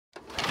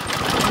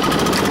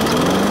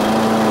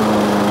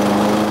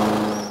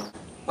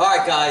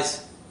Alright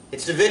guys,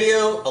 it's the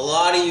video a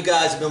lot of you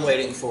guys have been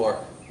waiting for.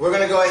 We're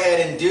going to go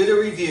ahead and do the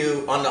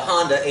review on the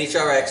Honda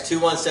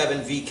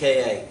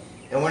HRX217VKA.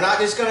 And we're not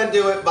just going to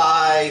do it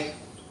by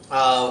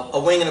a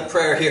wing and a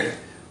prayer here.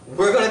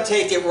 We're going to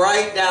take it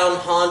right down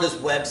Honda's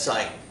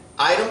website.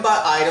 Item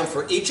by item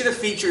for each of the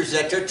features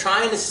that they're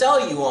trying to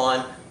sell you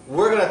on.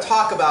 We're going to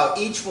talk about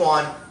each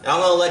one, and I'm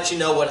going to let you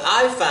know what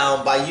I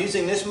found by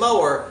using this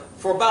mower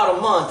for about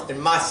a month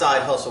in my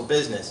side hustle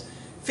business.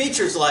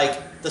 Features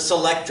like the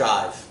Select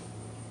Drive,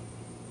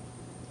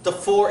 the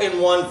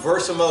 4-in-1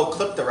 Versamo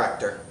clip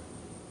director,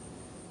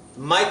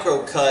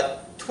 micro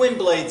cut twin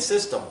blade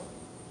system,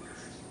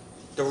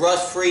 the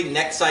rust-free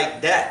neck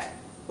sight deck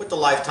with the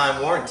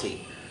lifetime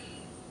warranty,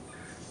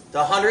 the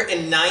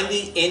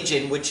 190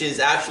 engine, which is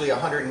actually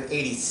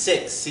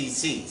 186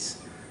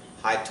 cc's,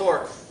 high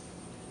torque,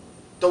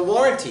 the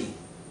warranty,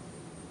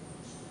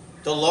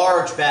 the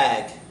large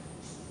bag,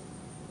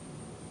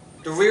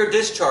 the rear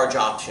discharge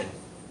option,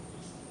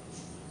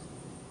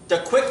 the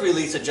quick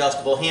release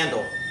adjustable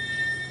handle,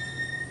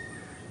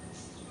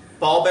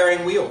 ball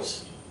bearing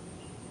wheels,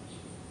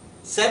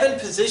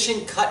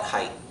 7-position cut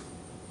height,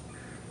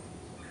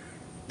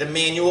 the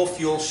manual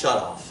fuel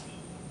shutoff.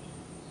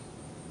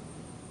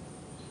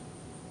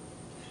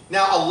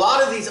 Now a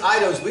lot of these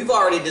items we've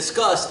already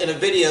discussed in a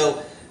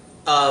video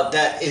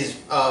that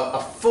is a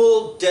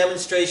full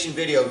demonstration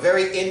video,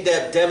 very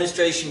in-depth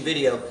demonstration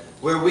video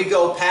where we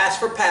go pass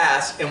for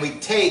pass and we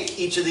take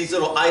each of these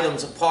little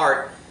items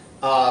apart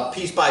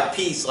piece by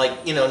piece, like,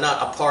 you know,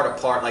 not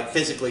apart like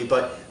physically,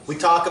 but we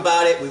talk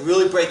about it, we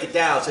really break it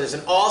down. So there's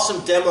an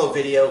awesome demo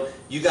video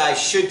you guys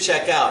should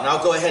check out, and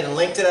I'll go ahead and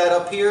link to that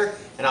up here,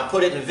 and I'll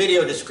put it in the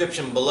video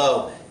description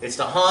below. It's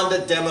the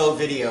Honda demo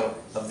video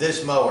of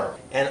this mower.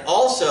 And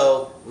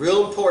also,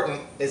 real important,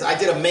 is I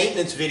did a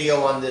maintenance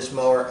video on this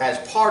mower as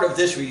part of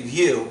this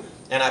review,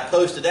 and I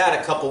posted that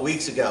a couple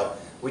weeks ago.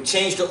 We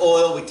change the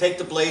oil, we take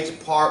the blades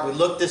apart, we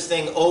look this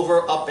thing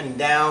over, up and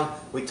down.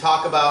 We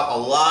talk about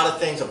a lot of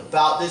things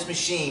about this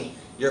machine,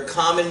 your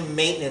common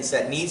maintenance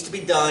that needs to be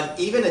done,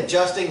 even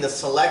adjusting the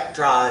Select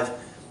Drive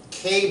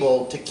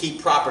cable to keep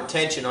proper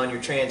tension on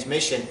your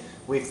transmission.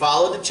 We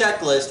followed the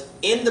checklist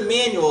in the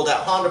manual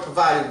that Honda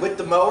provided with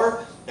the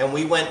mower, and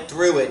we went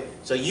through it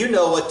so you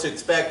know what to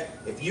expect.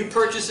 If you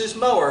purchase this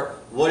mower,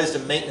 what is the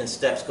maintenance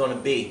steps going to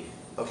be?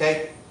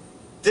 Okay?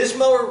 This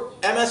mower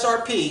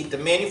MSRP, the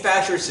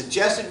manufacturer's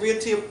suggested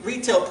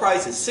retail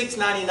price is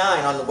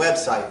 $699 on the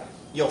website.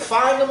 You'll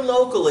find them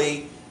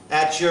locally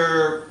at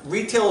your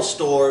retail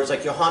stores,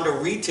 like your Honda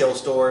retail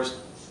stores,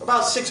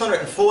 about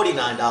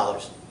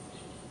 $649.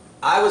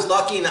 I was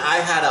lucky and I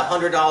had a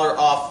 $100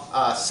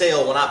 off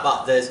sale when I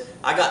bought this.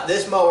 I got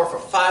this mower for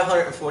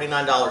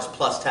 $549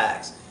 plus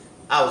tax.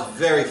 I was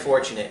very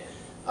fortunate.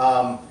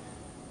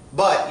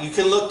 But you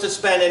can look to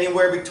spend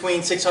anywhere between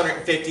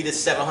 $650 to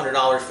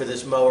 $700 for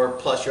this mower,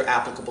 plus your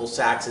applicable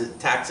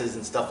taxes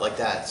and stuff like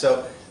that.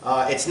 So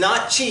it's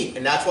not cheap,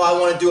 and that's why I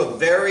want to do a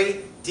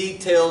very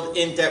detailed,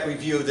 in-depth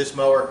review of this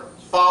mower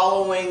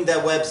following the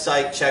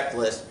website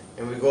checklist,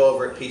 and we go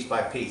over it piece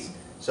by piece.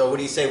 So what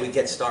do you say we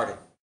get started?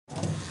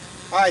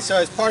 Alright, so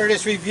as part of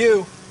this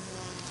review,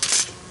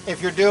 if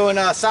you're doing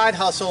a side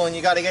hustle and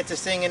you got to get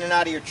this thing in and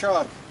out of your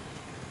truck,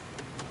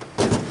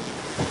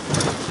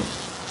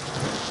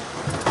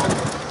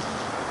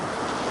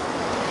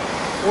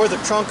 or the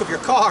trunk of your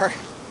car,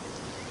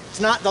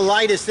 it's not the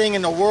lightest thing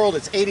in the world.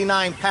 It's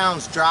 89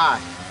 pounds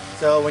dry.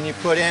 So when you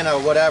put in a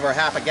whatever,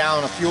 half a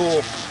gallon of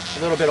fuel, a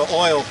little bit of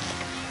oil,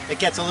 it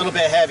gets a little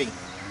bit heavy.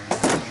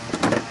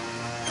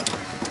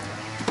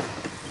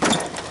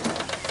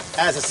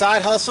 As a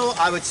side hustle,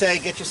 I would say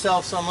get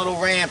yourself some little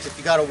ramps if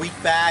you got a weak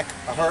back,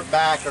 a hurt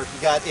back, or if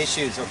you got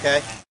issues,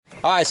 okay?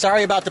 Alright,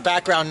 sorry about the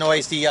background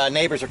noise. The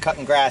neighbors are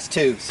cutting grass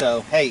too.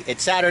 So hey,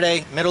 it's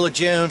Saturday, middle of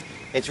June.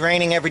 It's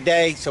raining every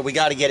day, so we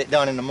got to get it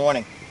done in the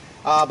morning.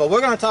 But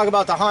we're going to talk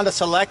about the Honda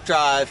Select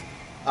Drive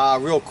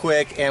real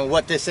quick and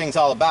what this thing's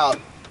all about.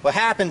 What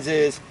happens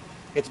is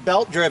it's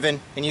belt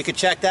driven, and you can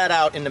check that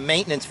out in the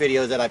maintenance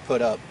video that I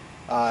put up.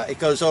 It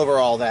goes over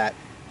all that.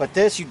 But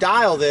this, you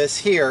dial this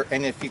here,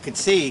 and if you can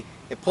see,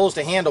 it pulls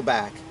the handle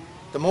back.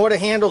 The more the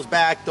handle's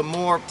back, the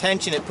more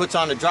tension it puts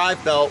on the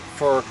drive belt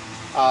for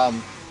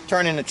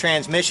turning the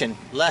transmission.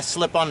 Less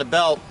slip on the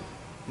belt,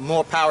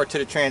 more power to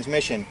the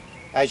transmission.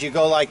 As you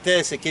go like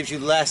this, it gives you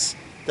less,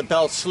 the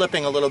belt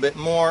slipping a little bit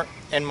more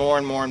and more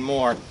and more and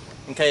more.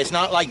 Okay, it's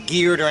not like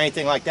geared or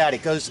anything like that.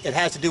 It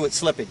has to do with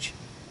slippage.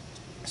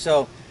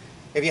 So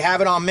if you have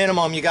it on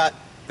minimum, you got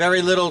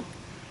very little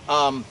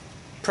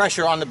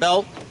pressure on the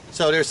belt.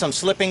 So there's some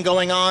slipping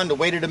going on. The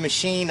weight of the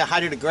machine, the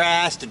height of the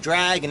grass, the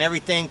drag, and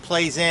everything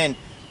plays in.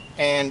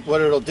 And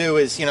what it'll do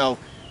is, you know,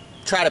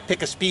 try to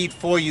pick a speed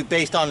for you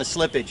based on the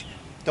slippage.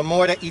 The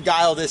more that you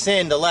dial this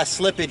in, the less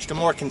slippage, the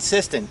more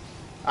consistent.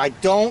 I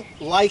don't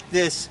like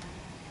this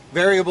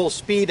variable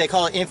speed. They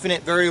call it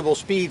infinite variable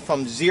speed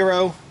from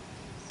 0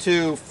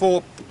 to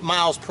 4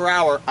 miles per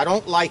hour. I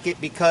don't like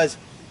it because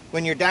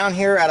when you're down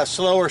here at a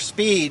slower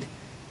speed,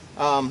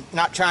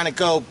 not trying to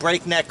go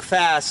breakneck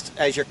fast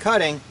as you're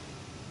cutting,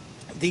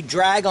 the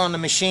drag on the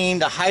machine,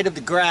 the height of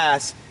the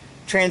grass,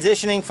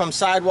 transitioning from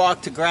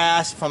sidewalk to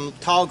grass, from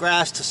tall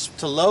grass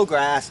to low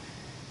grass,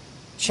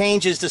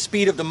 changes the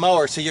speed of the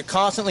mower. So you're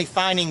constantly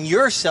finding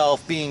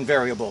yourself being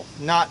variable,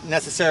 not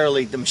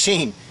necessarily the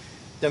machine.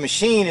 The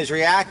machine is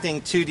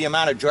reacting to the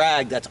amount of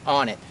drag that's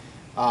on it,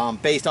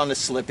 based on the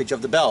slippage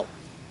of the belt.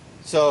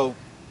 So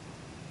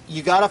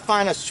you got to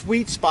find a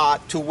sweet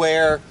spot to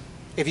where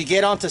if you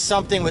get onto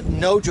something with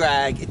no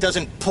drag, it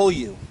doesn't pull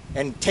you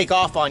and take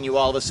off on you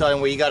all of a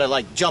sudden, where you got to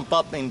like jump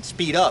up and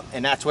speed up,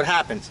 and that's what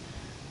happens.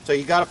 So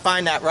you got to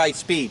find that right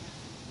speed.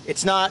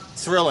 It's not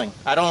thrilling.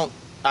 I don't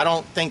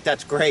think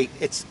that's great.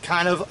 It's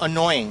kind of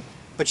annoying,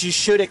 but you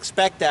should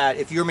expect that.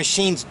 If your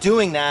machine's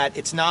doing that,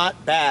 it's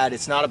not bad.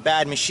 It's not a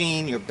bad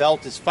machine. Your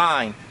belt is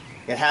fine.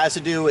 It has to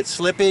do with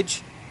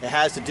slippage. It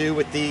has to do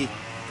with the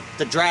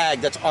drag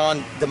that's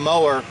on the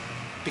mower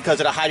because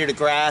of the height of the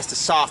grass, the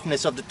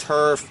softness of the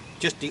turf,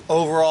 just the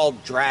overall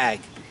drag.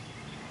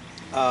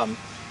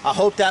 I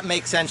hope that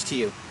makes sense to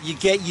you. You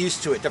get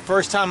used to it. The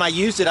first time I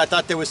used it, I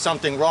thought there was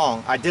something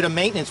wrong. I did a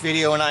maintenance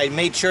video and I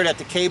made sure that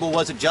the cable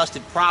was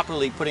adjusted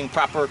properly, putting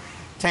proper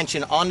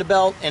tension on the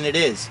belt, and it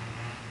is.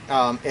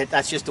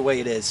 That's just the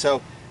way it is.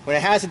 So when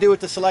it has to do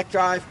with the select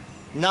drive,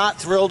 not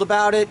thrilled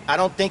about it. I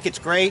don't think it's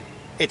great.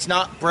 It's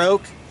not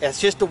broke.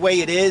 It's just the way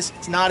it is.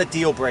 It's not a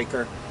deal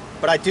breaker.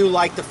 But I do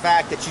like the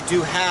fact that you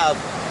do have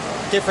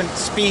different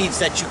speeds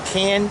that you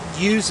can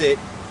use it,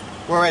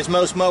 whereas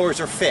most mowers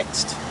are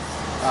fixed.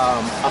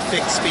 A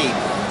fixed speed.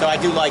 So I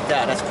do like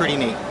that. That's pretty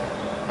neat.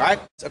 All right.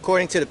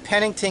 According to the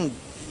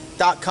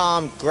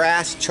Pennington.com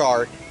grass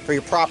chart for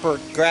your proper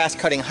grass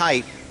cutting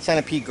height,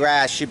 centipede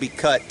grass should be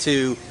cut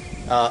to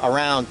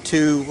around like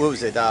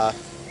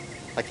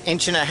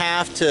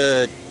 1.5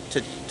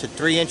 to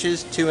 3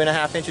 inches,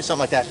 2.5 inches,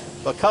 something like that.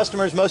 But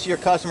customers, most of your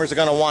customers are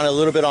going to want a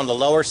little bit on the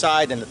lower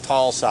side than the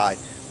tall side.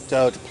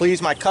 So to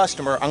please my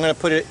customer, I'm going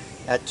to put it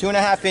at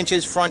 2.5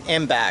 inches front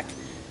and back,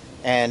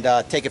 and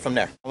take it from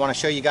there. I want to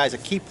show you guys a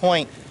key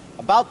point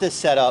about this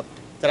setup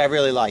that I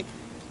really like.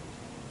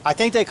 I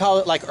think they call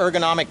it like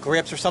ergonomic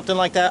grips or something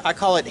like that. I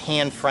call it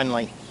hand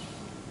friendly.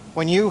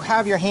 When you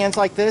have your hands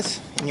like this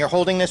and you're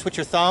holding this with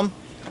your thumb,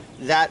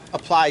 that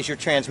applies your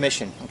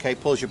transmission, okay?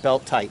 Pulls your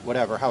belt tight,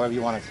 whatever, however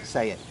you want to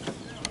say it.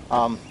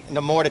 And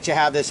the more that you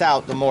have this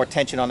out, the more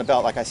tension on the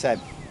belt, like I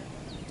said.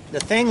 The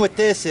thing with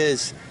this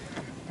is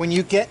when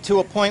you get to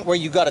a point where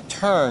you got to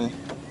turn,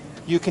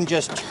 you can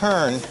just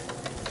turn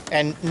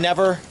and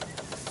never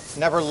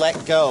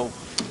let go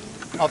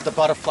of the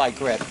butterfly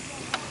grip,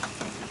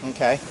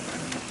 okay?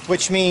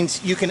 Which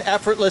means you can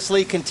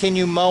effortlessly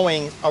continue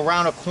mowing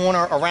around a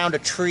corner, around a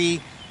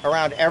tree,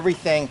 around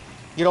everything.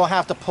 You don't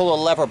have to pull a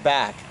lever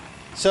back.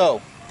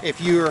 So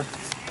if you're,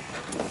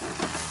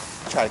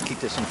 try to keep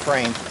this in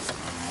frame,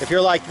 if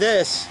you're like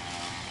this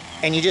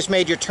and you just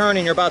made your turn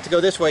and you're about to go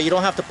this way, you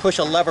don't have to push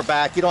a lever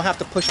back, you don't have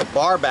to push a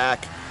bar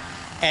back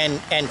and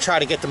try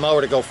to get the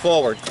mower to go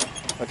forward.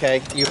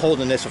 Okay, you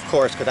holding this, of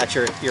course, because that's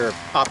your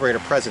operator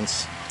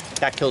presence.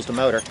 That kills the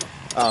motor.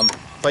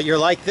 But you're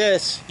like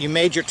this, you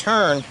made your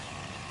turn,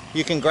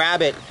 you can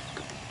grab it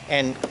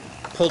and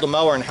pull the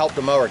mower and help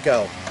the mower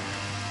go.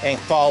 And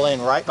fall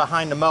in right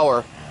behind the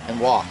mower and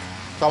walk.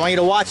 So I want you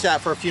to watch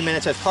that for a few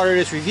minutes as part of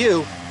this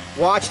review.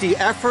 Watch the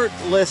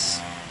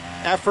effortless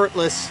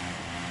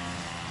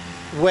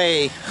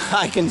way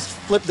I can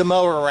flip the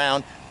mower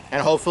around,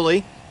 and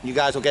hopefully you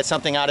guys will get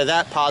something out of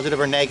that, positive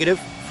or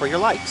negative, for your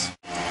likes.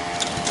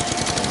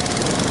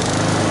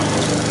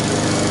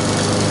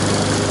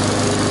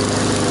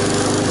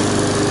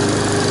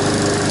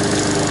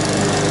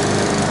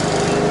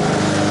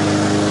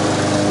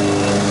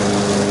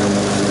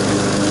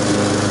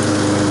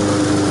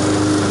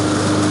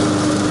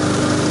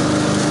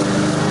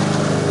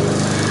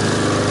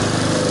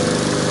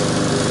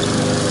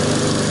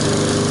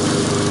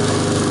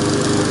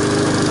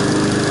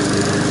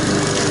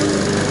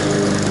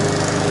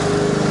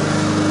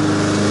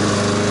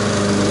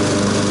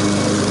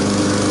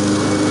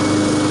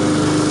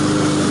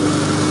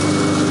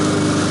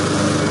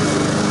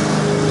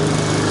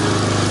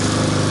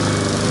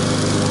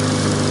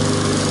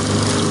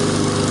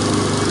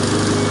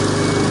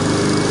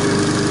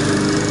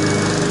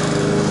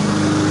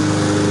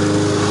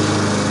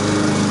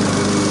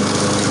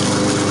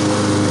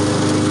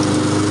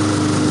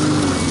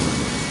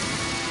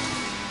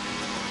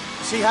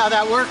 See how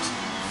that works?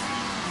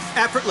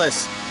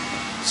 Effortless.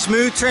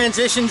 Smooth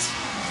transitions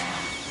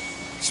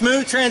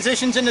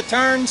into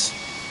turns.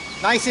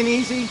 Nice and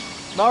easy.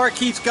 Mower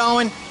keeps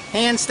going.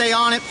 Hands stay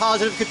on it.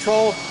 Positive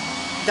control.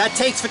 That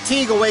takes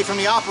fatigue away from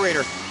the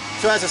operator.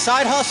 So as a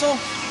side hustle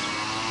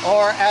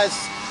or as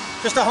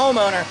just a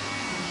homeowner,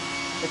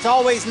 it's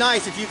always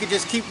nice if you could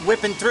just keep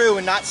whipping through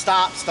and not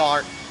stop,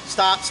 start,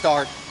 stop,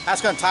 start.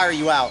 That's going to tire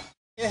you out.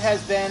 It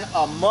has been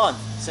a month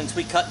since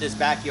we cut this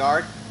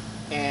backyard.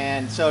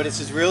 And so this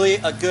is really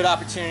a good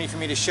opportunity for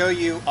me to show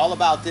you all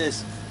about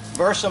this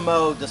Versa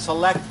Mode, the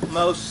Select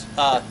Most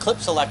clip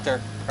selector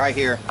right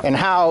here, and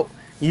how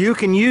you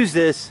can use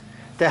this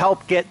to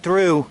help get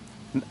through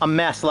a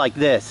mess like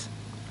this.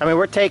 I mean,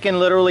 we're taking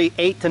literally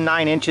 8 to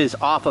 9 inches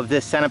off of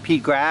this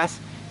centipede grass,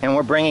 and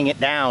we're bringing it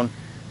down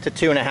to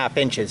 2.5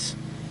 inches.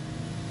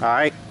 All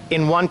right,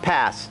 in one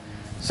pass.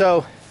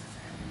 So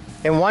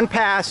in one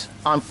pass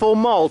on full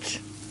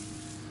mulch,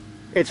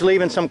 it's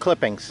leaving some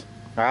clippings.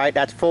 All right,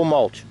 that's full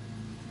mulch.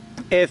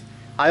 If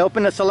I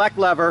open the select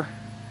lever,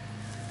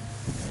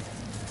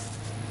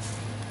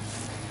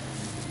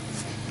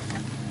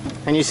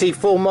 and you see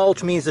full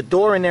mulch means the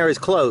door in there is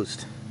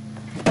closed.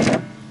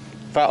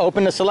 If I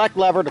open the select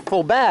lever to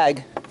full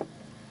bag,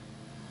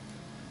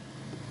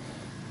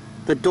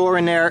 the door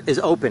in there is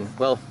open.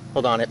 Well,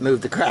 hold on, it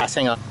moved the grass,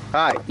 hang on.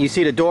 All right, you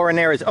see the door in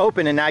there is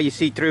open, and now you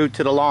see through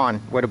to the lawn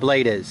where the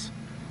blade is.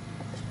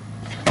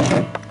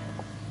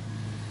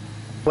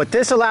 What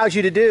this allows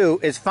you to do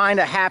is find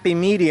a happy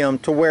medium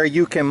to where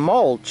you can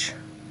mulch,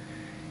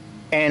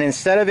 and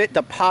instead of it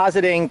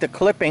depositing the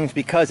clippings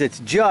because it's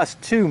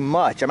just too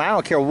much, I mean, I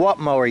don't care what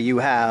mower you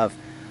have,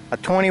 a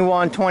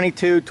 21,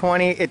 22,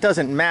 20, it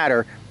doesn't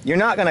matter. You're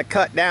not going to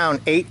cut down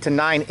 8 to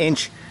 9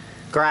 inch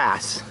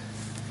grass.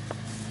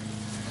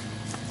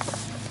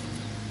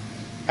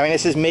 I mean,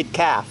 this is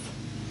mid-calf.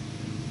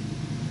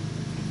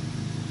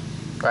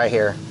 Right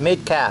here,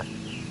 mid-calf.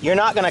 You're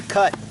not going to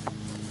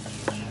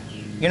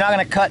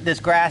cut this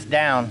grass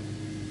down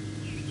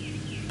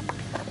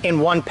in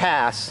one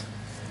pass,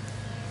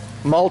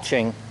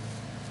 mulching,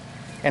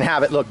 and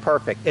have it look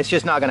perfect. It's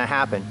just not going to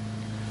happen.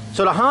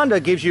 So the Honda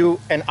gives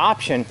you an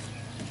option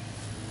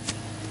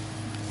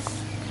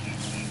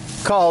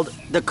called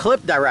the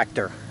clip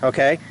director,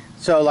 okay?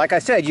 So like I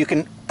said, you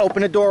can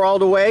open the door all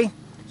the way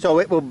so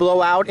it will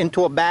blow out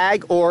into a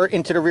bag or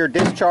into the rear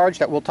discharge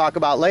that we'll talk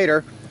about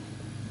later.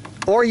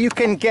 Or you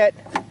can get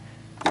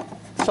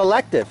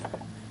selective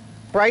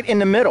right in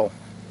the middle.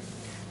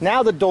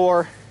 Now the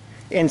door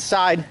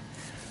inside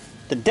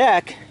the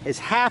deck is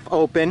half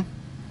open,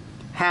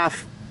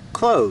 half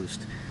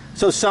closed.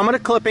 So some of the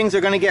clippings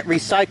are going to get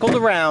recycled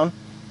around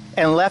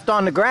and left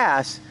on the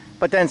grass,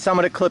 but then some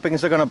of the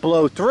clippings are going to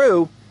blow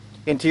through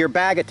into your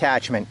bag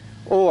attachment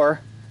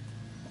or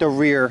the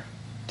rear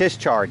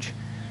discharge.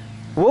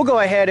 We'll go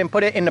ahead and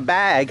put it in the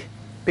bag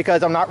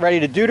because I'm not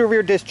ready to do the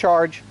rear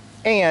discharge,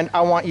 and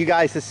I want you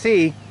guys to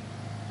see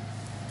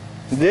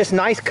this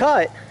nice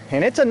cut,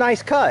 and it's a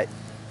nice cut.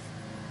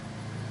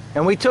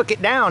 And we took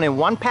it down in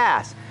one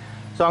pass.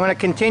 So I'm going to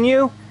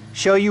continue,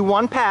 show you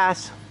one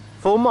pass,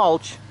 full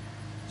mulch,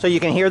 so you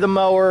can hear the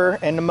mower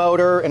and the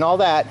motor and all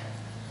that.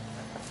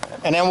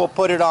 And then we'll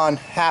put it on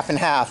half and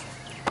half,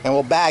 and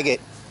we'll bag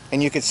it,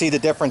 and you can see the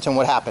difference in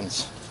what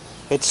happens.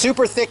 It's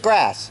super thick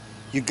grass.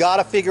 You got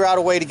to figure out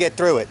a way to get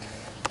through it.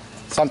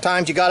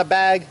 Sometimes you got to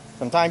bag,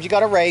 sometimes you got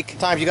to rake,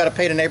 sometimes you got to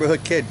pay the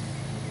neighborhood kid,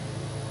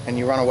 and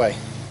you run away.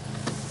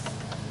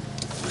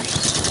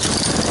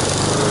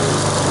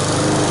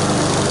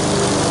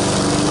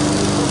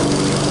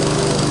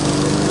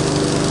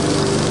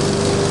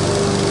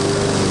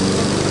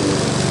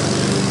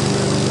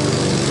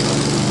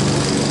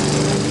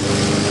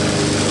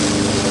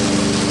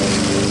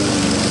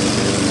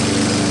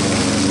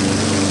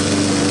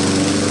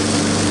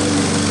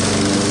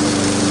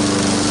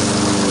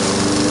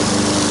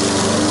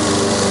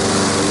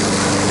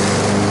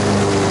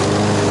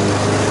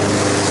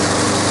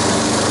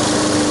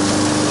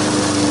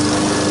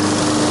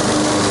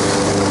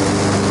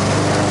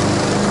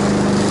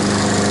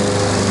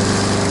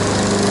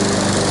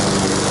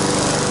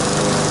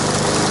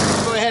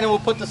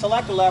 Put the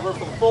selector lever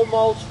from full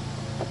mulch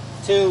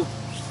to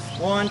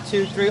 1,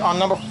 2, 3 on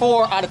number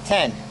 4 out of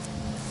 10.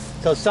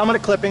 So some of the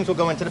clippings will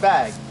go into the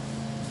bag.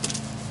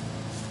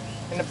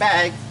 And the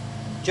bag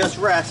just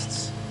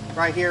rests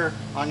right here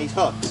on these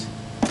hooks.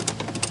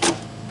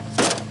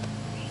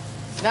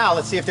 Now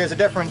let's see if there's a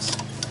difference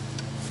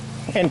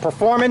in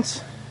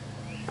performance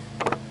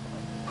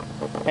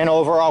and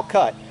overall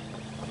cut.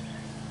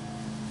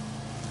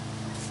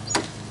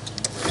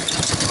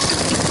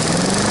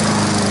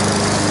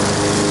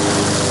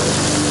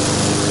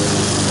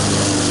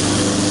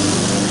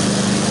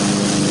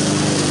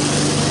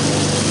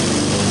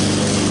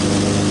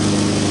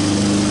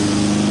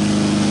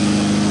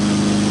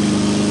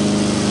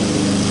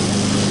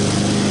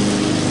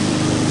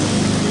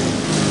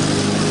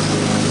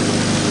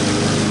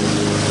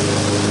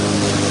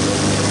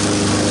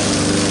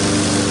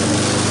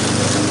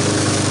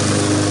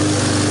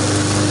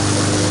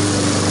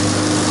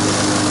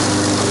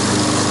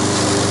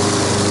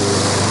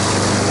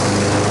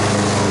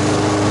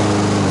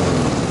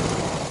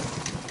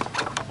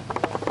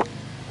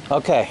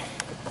 Okay,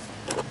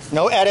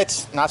 no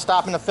edits, not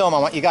stopping the film. I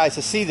want you guys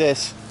to see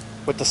this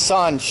with the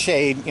sun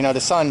shade, you know, the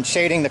sun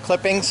shading the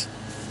clippings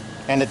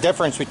and the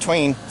difference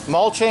between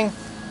mulching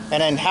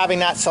and then having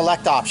that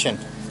select option.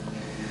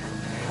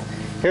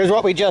 Here's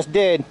what we just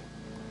did,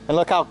 and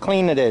look how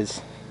clean it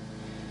is.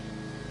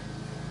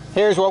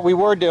 Here's what we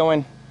were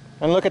doing,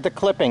 and look at the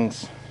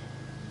clippings.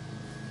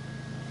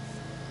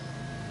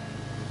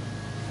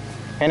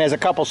 And there's a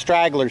couple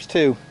stragglers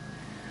too.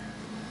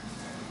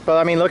 But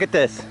I mean, look at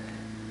this.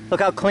 Look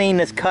how clean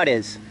this cut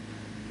is.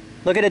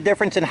 Look at the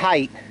difference in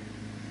height.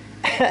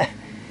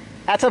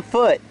 That's a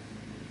foot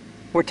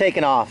we're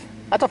taking off.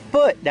 That's a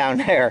foot down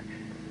there.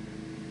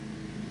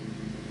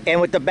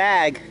 And with the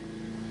bag,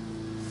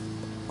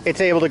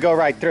 it's able to go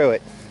right through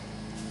it.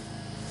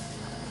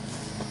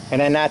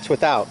 And then that's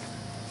without.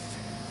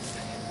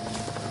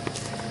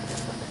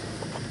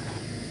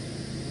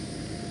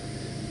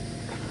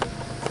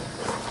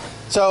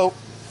 So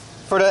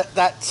for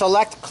that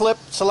select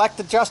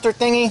adjuster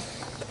thingy,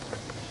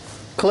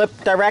 clip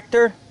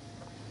director,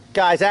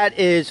 guys, that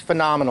is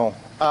phenomenal.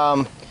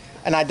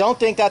 And I don't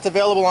think that's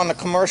available on the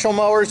commercial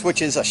mowers,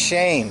 which is a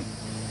shame.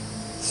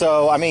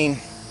 So, I mean,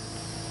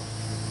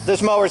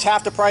 this mower is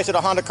half the price of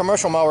the Honda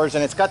commercial mowers,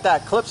 and it's got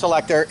that clip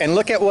selector, and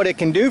look at what it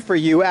can do for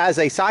you as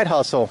a side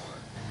hustle.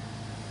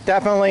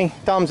 Definitely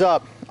thumbs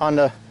up on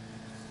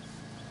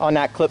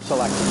that clip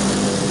selector.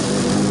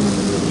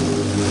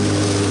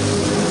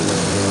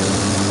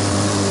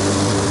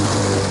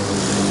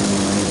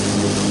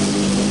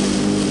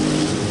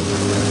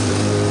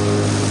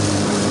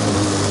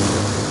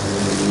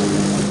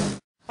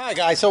 Alright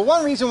guys, so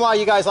one reason why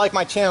you guys like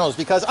my channel is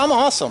because I'm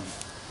awesome.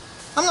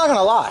 I'm not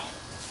gonna lie.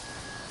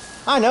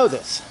 I know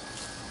this.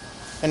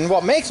 And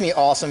what makes me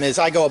awesome is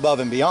I go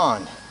above and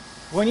beyond.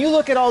 When you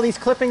look at all these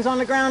clippings on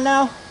the ground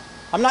now,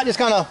 I'm not just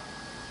gonna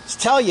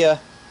tell you,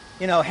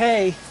 you know,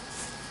 hey,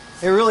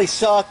 it really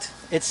sucked.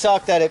 It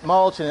sucked that it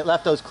mulched and it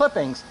left those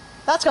clippings.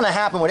 That's gonna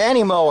happen with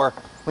any mower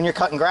when you're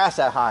cutting grass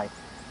that high.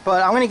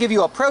 But I'm gonna give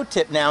you a pro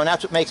tip now, and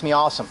that's what makes me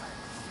awesome.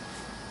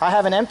 I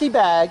have an empty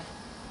bag,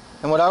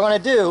 and what I'm gonna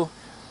do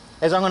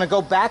is I'm going to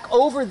go back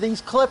over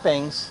these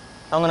clippings.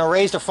 I'm going to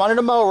raise the front of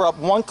the mower up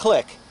one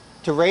click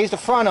to raise the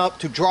front up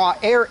to draw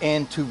air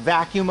in to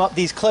vacuum up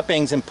these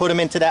clippings and put them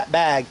into that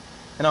bag.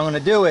 And I'm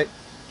going to do it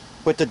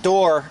with the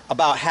door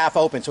about half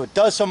open. So it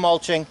does some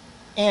mulching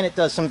and it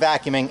does some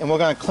vacuuming. And we're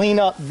going to clean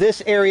up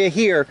this area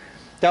here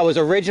that was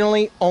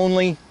originally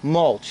only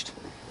mulched.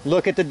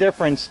 Look at the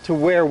difference to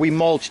where we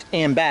mulched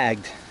and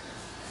bagged.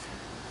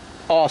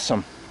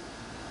 Awesome.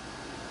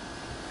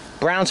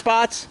 Brown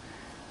spots,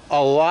 a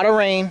lot of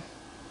rain,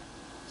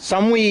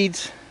 some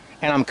weeds,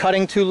 and I'm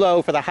cutting too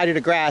low for the height of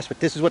the grass, but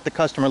this is what the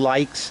customer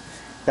likes.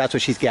 That's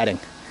what she's getting.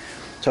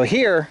 So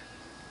here,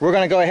 we're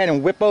going to go ahead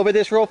and whip over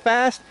this real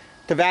fast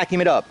to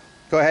vacuum it up.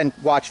 Go ahead and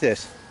watch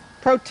this.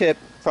 Pro tip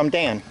from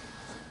Dan.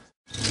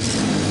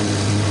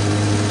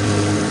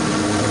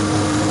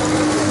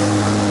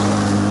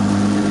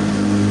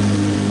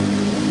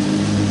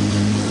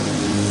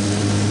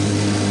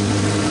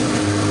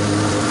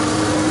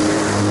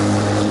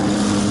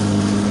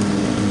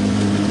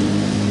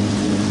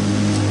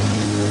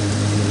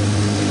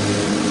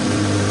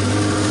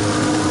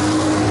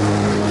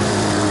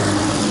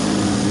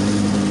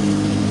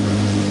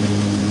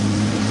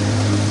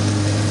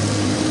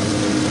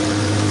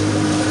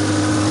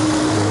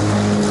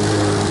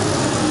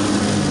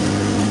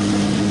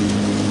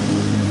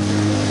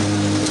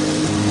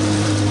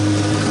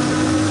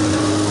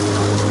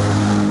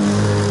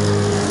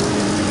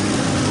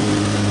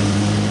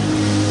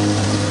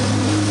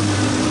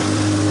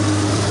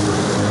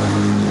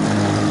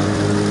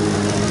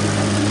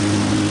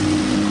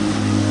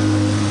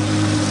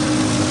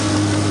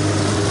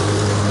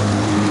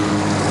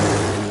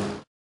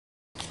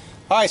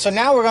 Alright, so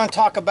now we're going to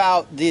talk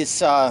about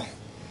this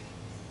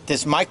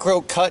this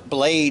micro cut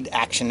blade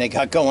action they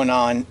got going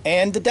on,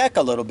 and the deck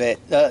a little bit.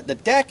 The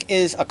deck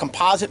is a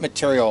composite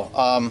material.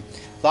 A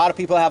lot of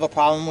people have a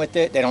problem with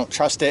it. They don't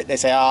trust it. They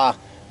say, I'm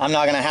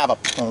not going to have a,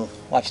 oh,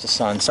 watch the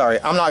sun, sorry.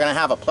 I'm not going to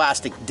have a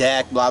plastic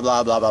deck, blah,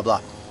 blah, blah, blah,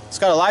 blah. It's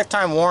got a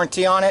lifetime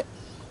warranty on it,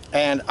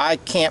 and I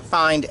can't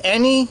find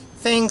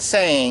anything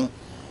saying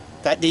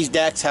that these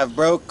decks have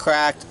broke,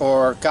 cracked,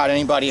 or got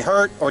anybody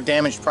hurt or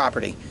damaged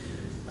property.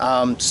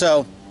 And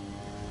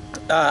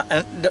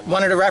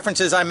one of the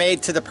references I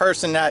made to the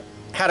person that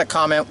had a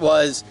comment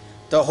was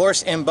the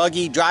horse and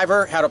buggy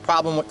driver had a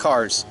problem with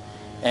cars,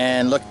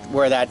 and look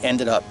where that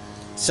ended up.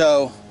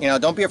 So, you know,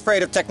 don't be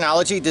afraid of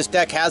technology. This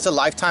deck has a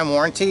lifetime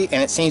warranty,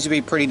 and it seems to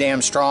be pretty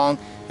damn strong.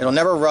 It'll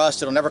never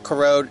rust, it'll never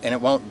corrode, and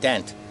it won't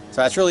dent.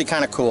 So that's really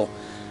kind of cool.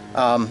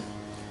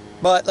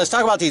 But let's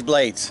talk about these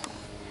blades.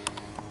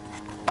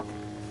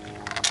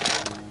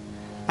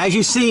 As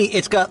you see,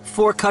 it's got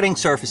 4 cutting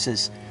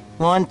surfaces.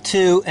 1,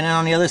 2, and then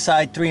on the other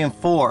side 3 and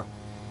 4.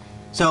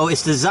 So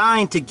it's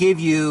designed to give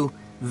you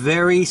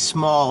very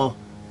small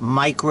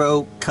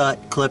micro cut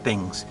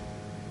clippings.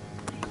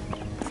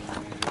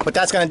 What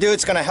that's going to do,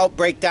 it's going to help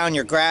break down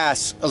your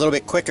grass a little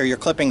bit quicker, your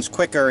clippings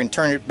quicker, and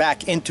turn it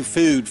back into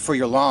food for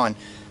your lawn.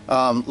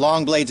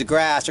 Long blades of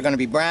grass are going to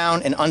be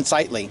brown and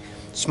unsightly.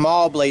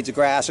 Small blades of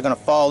grass are going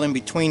to fall in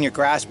between your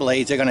grass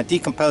blades. They're going to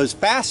decompose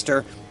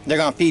faster. They're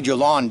going to feed your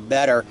lawn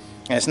better,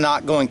 and it's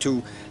not going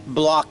to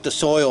block the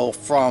soil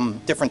from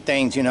different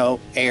things, you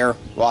know, air,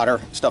 water,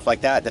 stuff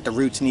like that, that the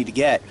roots need to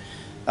get,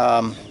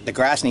 the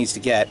grass needs to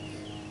get.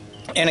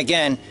 And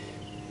again,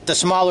 the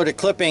smaller the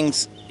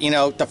clippings, you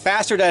know, the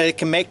faster that it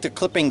can make the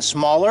clippings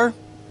smaller,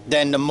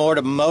 then the more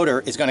the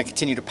motor is going to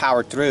continue to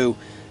power through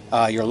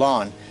your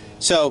lawn.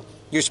 So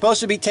you're supposed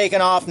to be taking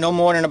off no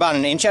more than about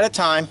 1 inch at a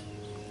time,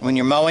 when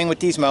you're mowing with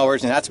these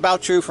mowers, and that's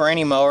about true for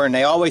any mower, and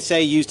they always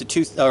say use the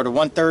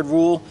 1/3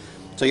 rule.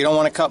 So you don't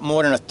want to cut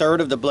more than 1/3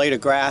 of the blade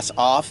of grass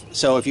off.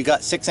 So if you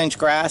got 6-inch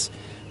grass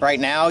right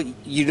now,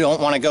 you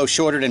don't want to go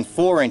shorter than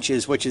 4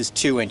 inches, which is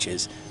 2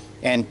 inches.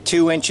 And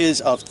 2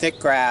 inches of thick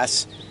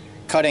grass,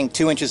 cutting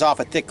 2 inches off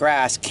of thick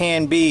grass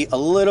can be a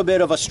little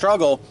bit of a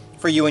struggle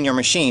for you and your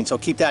machine. So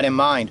keep that in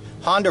mind.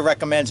 Honda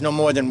recommends no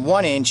more than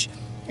 1 inch.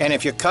 And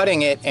if you're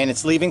cutting it and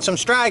it's leaving some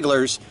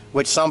stragglers,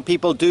 which some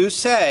people do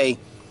say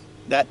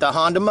that the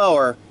Honda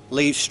mower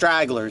leaves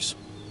stragglers.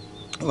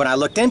 When I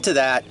looked into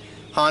that,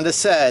 Honda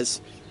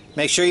says,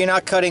 make sure you're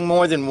not cutting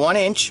more than 1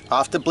 inch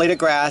off the blade of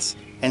grass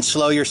and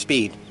slow your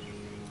speed.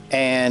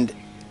 And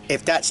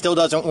if that still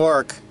doesn't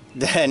work,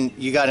 then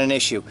you got an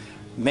issue.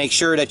 Make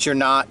sure that you're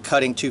not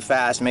cutting too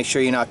fast. Make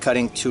sure you're not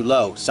cutting too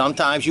low.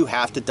 Sometimes you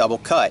have to double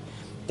cut.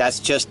 That's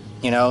just,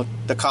 you know,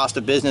 the cost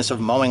of business of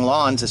mowing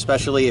lawns,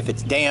 especially if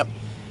it's damp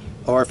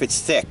or if it's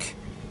thick.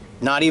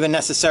 Not even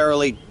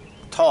necessarily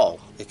tall.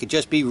 It could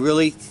just be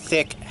really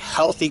thick,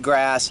 healthy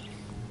grass.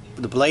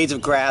 The blades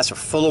of grass are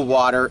full of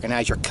water, and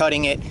as you're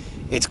cutting it,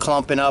 it's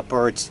clumping up,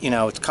 or it's, you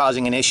know, it's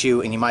causing an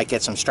issue, and you might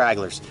get some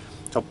stragglers.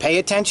 So pay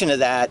attention to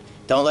that.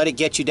 Don't let it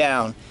get you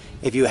down.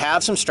 If you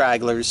have some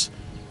stragglers,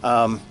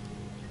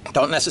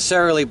 don't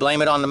necessarily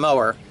blame it on the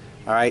mower.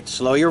 All right,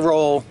 slow your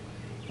roll,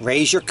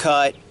 raise your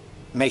cut,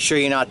 make sure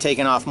you're not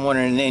taking off more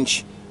than 1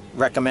 inch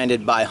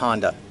recommended by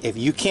Honda. If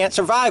you can't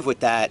survive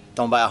with that,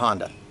 don't buy a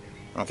Honda.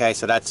 Okay,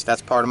 so that's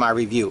part of my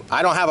review.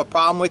 I don't have a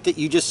problem with it.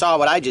 You just saw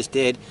what I just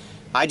did.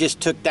 I just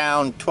took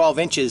down 12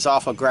 inches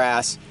off of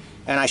grass,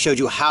 and I showed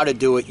you how to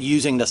do it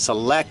using the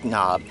select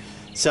knob.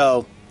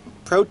 So,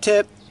 pro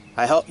tip,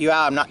 I help you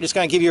out. I'm not just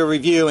going to give you a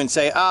review and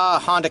say,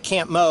 Honda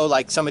can't mow,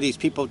 like some of these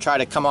people try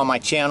to come on my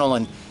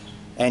channel,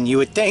 and you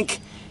would think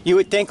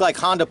like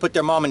Honda put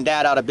their mom and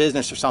dad out of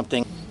business or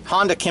something.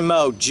 Honda can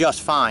mow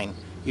just fine.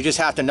 You just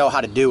have to know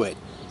how to do it.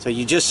 So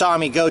you just saw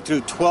me go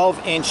through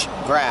 12-inch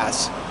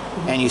grass,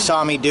 and you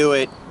saw me do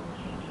it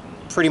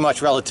pretty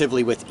much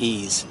relatively with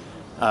ease.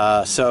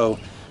 So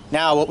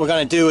now what we're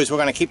going to do is we're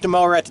going to keep the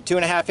mower at the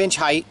 2.5-inch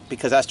height,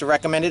 because that's the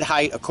recommended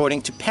height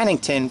according to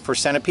Pennington for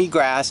centipede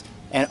grass.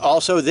 And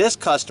also this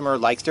customer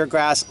likes their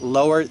grass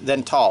lower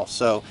than tall,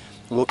 so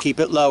we'll keep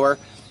it lower.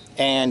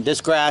 And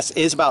this grass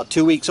is about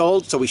 2 weeks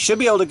old, so we should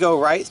be able to go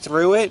right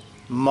through it.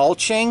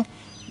 Mulching,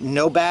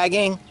 no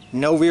bagging,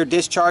 no rear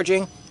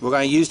discharging. We're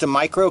going to use the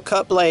micro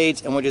cut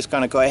blades, and we're just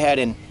going to go ahead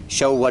and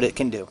show what it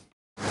can do.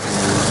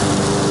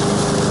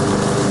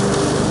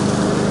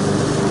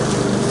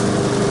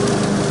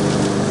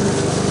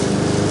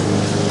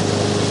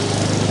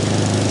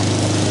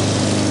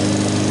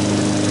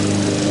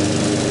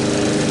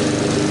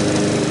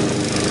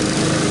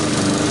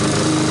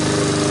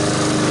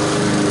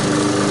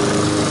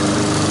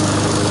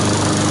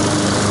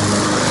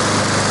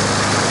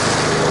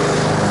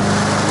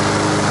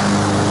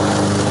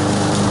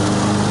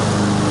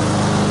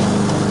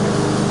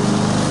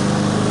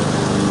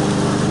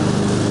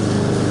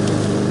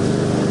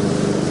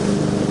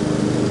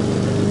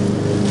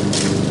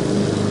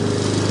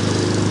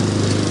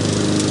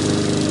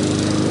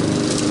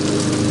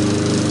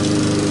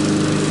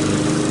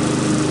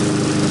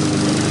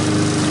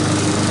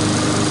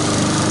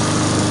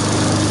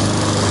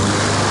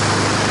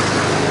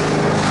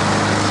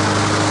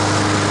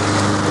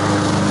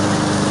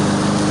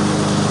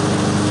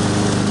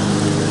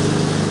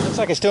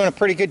 Like it's doing a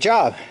pretty good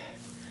job.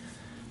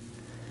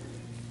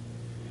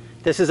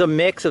 This is a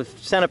mix of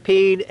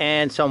centipede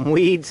and some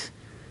weeds,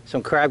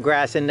 some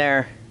crabgrass in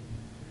there,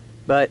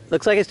 but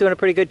looks like it's doing a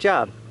pretty good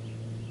job.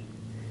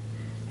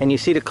 And you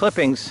see the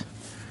clippings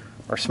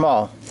are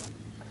small,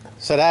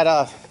 so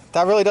that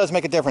really does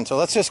make a difference. So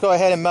let's just go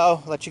ahead and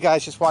mow. Let you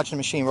guys just watch the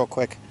machine real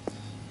quick,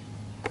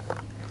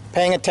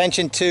 paying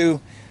attention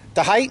to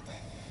the height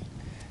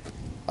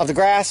of the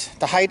grass,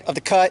 the height of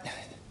the cut,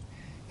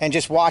 and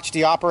just watch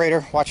the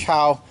operator, watch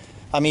how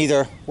I'm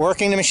either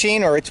working the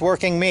machine or it's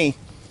working me.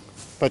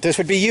 But this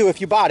would be you if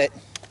you bought it.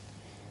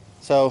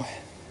 So,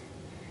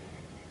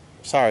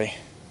 sorry.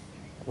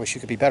 I wish you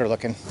could be better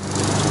looking.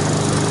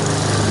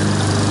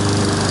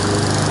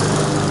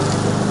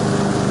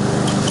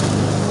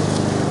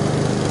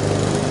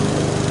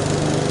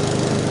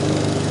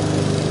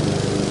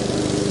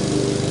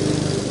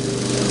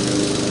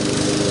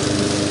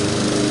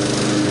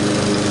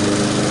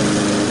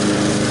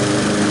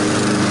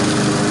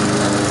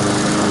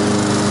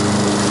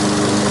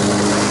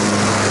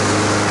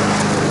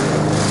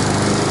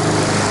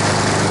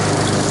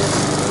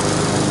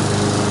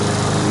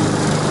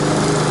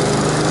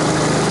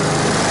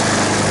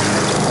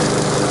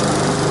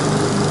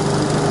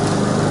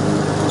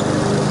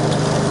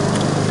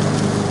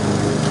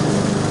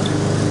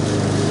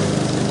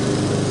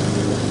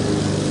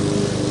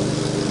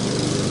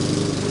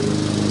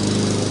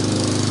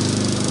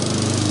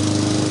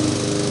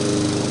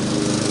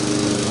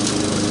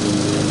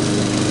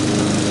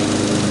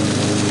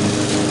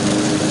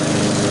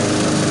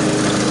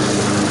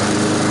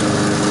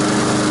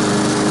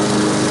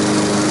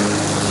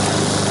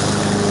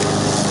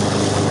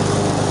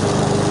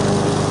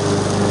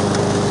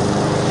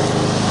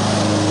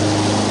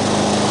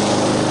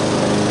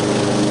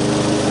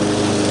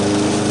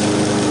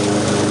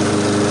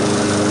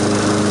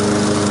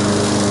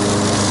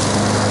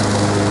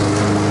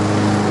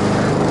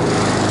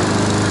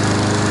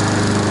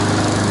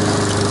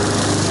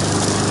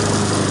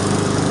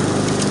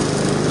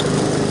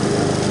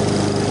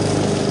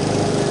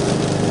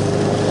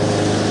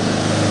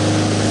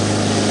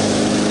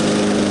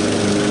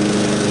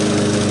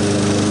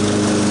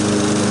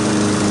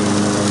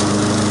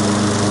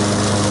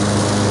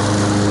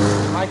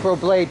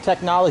 microblade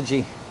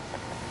technology.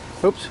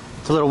 Oops,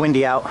 it's a little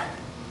windy out.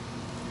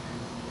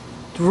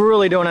 It's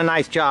really doing a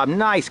nice job.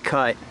 Nice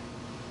cut.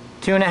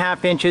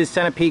 2.5 inches,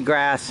 centipede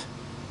grass.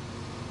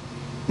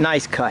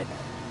 Nice cut.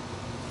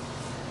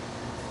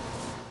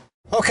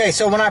 Okay,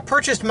 so when I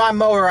purchased my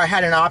mower, I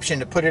had an option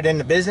to put it in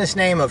the business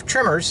name of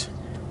Trimmers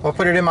or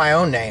put it in my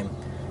own name.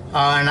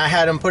 And I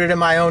had them put it in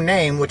my own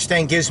name, which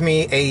then gives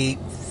me a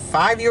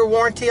 5-year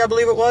warranty, I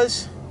believe it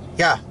was.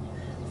 Yeah,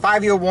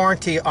 5-year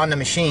warranty on the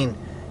machine.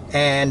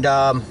 And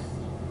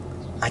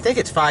I think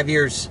it's 5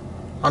 years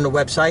on the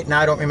website. Now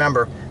I don't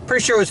remember.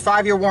 Pretty sure it was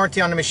 5-year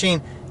warranty on the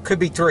machine. Could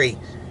be 3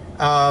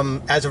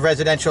 as a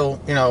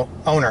residential,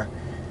 owner.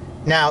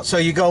 Now, so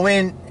you go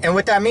in, and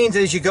what that means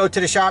is you go to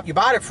the shop you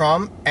bought it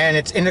from, and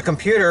it's in the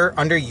computer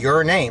under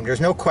your name.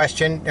 There's no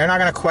question. They're not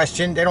going to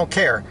question. They don't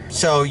care.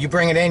 So you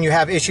bring it in, you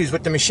have issues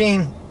with the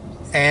machine,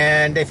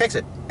 and they fix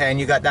it. And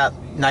you got that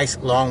nice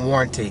long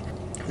warranty.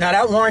 Now,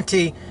 that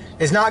warranty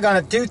is not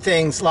going to do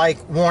things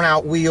like worn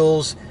out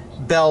wheels,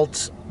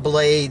 belts,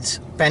 blades,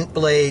 bent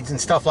blades,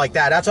 and stuff like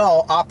that. That's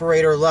all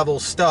operator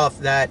level stuff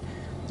that,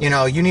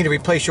 you need to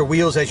replace your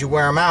wheels as you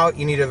wear them out.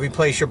 You need to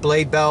replace your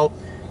blade belt.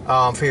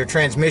 For your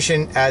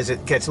transmission as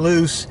it gets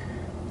loose,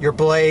 your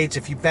blades,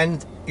 if you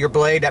bend your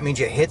blade, that means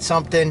you hit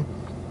something.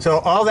 So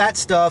all that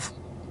stuff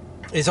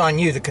is on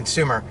you, the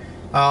consumer.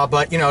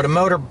 But the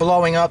motor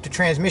blowing up, the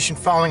transmission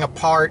falling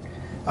apart,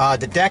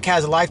 the deck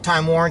has a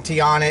lifetime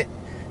warranty on it.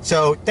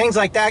 So things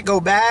like that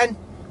go bad,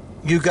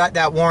 you got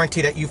that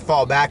warranty that you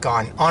fall back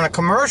on. On a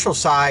commercial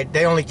side,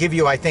 they only give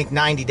you, I think,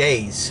 90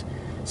 days.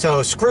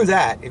 So screw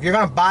that. If you're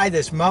going to buy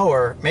this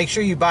mower, make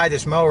sure you buy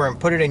this mower and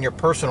put it in your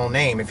personal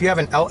name. If you have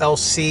an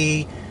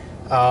LLC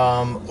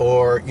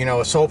or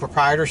a sole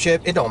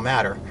proprietorship, it don't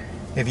matter.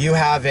 If you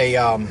have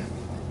a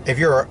if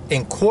you're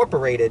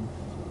incorporated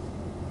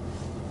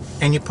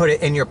and you put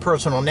it in your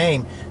personal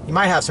name, you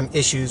might have some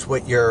issues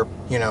with your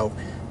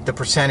the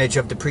percentage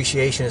of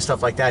depreciation and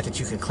stuff like that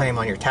you can claim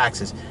on your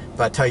taxes.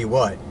 But I tell you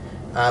what,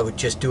 I would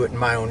just do it in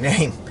my own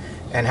name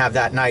and have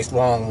that nice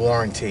long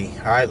warranty.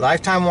 All right,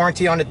 lifetime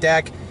warranty on the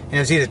deck, and it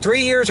was either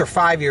 3 years or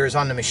 5 years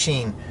on the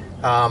machine.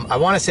 I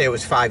want to say it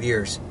was 5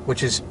 years,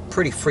 which is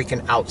pretty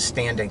freaking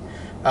outstanding.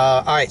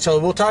 All right, so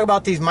we'll talk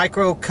about these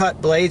micro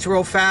cut blades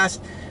real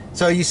fast.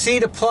 So you see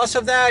the plus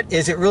of that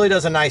is it really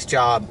does a nice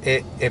job.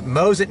 It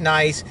mows it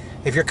nice.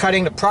 If you're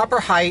cutting the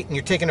proper height and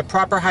you're taking the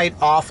proper height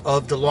off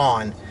of the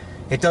lawn,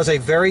 it does a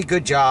very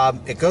good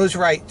job. It goes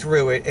right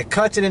through it. It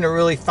cuts it into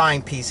really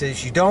fine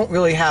pieces. You don't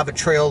really have a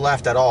trail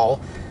left at all.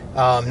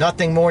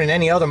 Nothing more than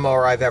any other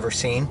mower I've ever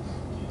seen.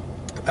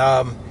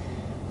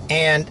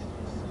 And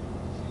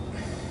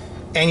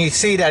you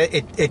see that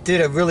it did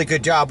a really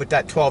good job with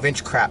that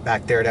 12-inch crap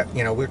back there that,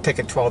 we were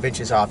taking 12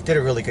 inches off. Did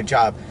a really good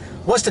job.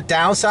 What's the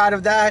downside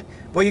of that?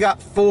 Well, you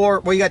got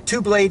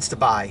 2 blades to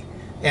buy.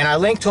 And I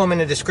linked to them in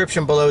the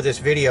description below this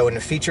video in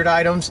the featured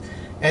items.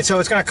 And so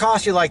it's going to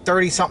cost you like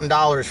 $30-something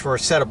for a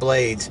set of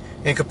blades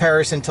in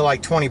comparison to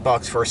like 20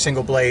 bucks for a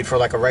single blade for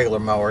like a regular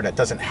mower that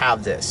doesn't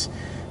have this.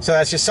 So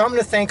that's just something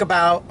to think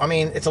about. I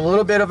mean, it's a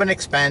little bit of an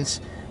expense,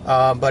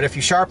 but if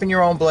you sharpen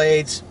your own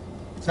blades,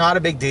 it's not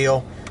a big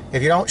deal.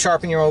 If you don't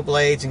sharpen your own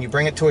blades and you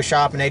bring it to a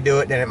shop and they do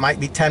it, then it might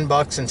be 10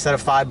 bucks instead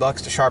of 5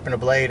 bucks to sharpen a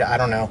blade. I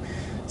don't know.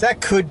 That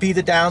could be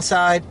the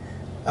downside,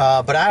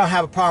 but I don't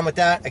have a problem with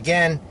that.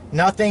 Again,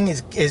 nothing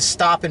is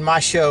stopping my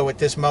show with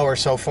this mower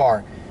so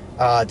far.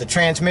 The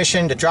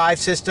transmission, the drive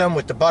system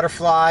with the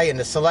butterfly and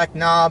the select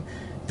knob,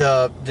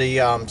 the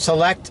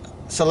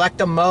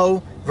select a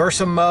mow,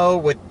 Versa mow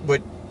with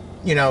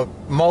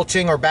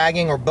mulching or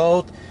bagging or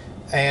both,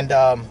 and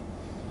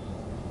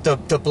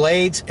the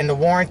blades and the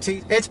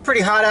warranty. It's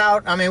pretty hot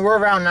out. I mean, we're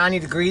around 90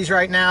 degrees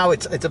right now.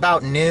 It's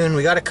about noon.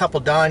 We got a couple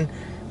done.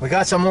 We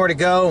got some more to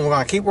go, and we're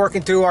going to keep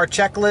working through our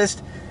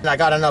checklist. I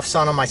got enough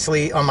sun on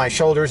my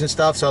shoulders and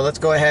stuff, so let's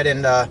go ahead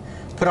and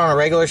put on a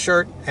regular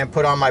shirt and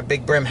put on my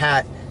big brim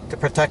hat to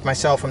protect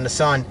myself from the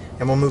sun,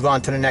 and we'll move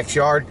on to the next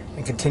yard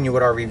and continue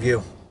with our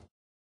review.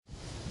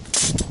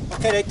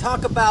 Okay, they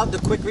talk about the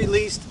quick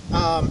release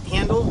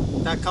handle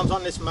that comes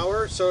on this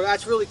mower, so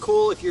that's really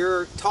cool if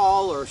you're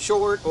tall or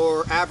short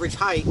or average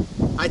height.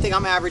 I think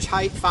I'm average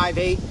height,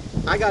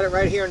 5'8". I got it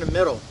right here in the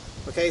middle.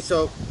 Okay,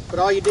 so but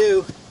all you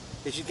do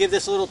is you give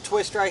this a little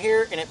twist right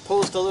here and it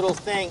pulls the little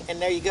thing, and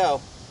there you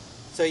go.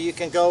 So you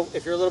can go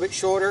if you're a little bit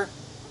shorter,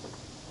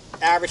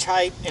 average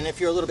height, and if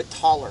you're a little bit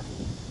taller.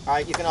 All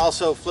right, you can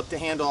also flip the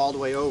handle all the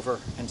way over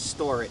and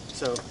store it,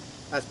 so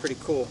that's pretty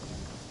cool.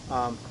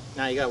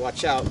 Now you gotta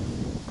watch out,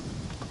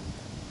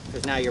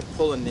 because now you're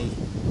pulling the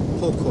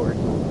pull cord.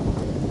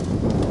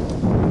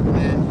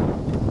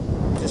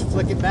 And just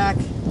flick it back,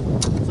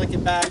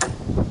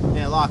 and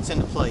it locks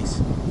into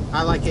place.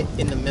 I like it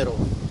in the middle.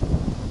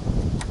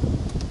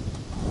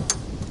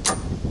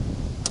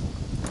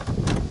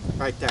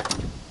 Right there.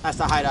 That's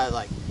the height I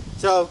like.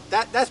 So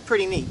that's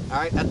pretty neat. All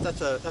right,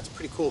 that's a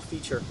pretty cool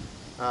feature.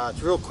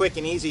 It's real quick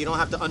and easy. You don't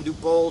have to undo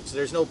bolts.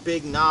 There's no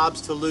big knobs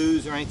to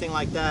lose or anything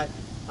like that.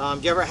 Do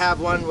you ever have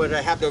one where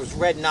they have those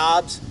red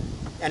knobs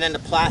and then the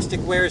plastic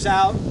wears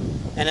out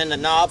and then the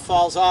knob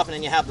falls off and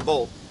then you have the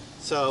bolt?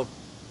 So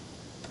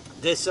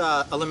this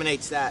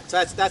eliminates that.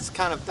 So that's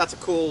a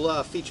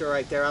cool feature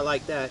right there. I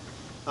like that.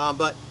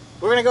 But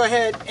we're gonna go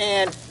ahead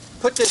and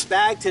put this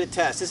bag to the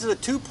test. This is a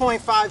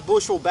 2.5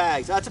 bushel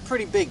bag. So that's a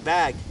pretty big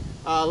bag.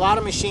 A lot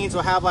of machines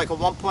will have like a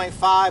 1.5,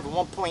 a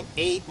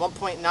 1.8,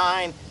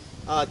 1.9,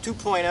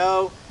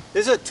 2.0.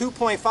 This is a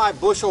 2.5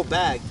 bushel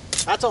bag.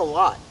 That's a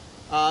lot.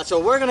 So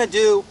we're gonna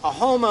do a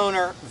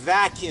homeowner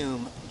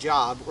vacuum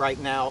job right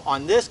now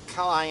on this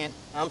client.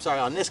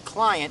 On this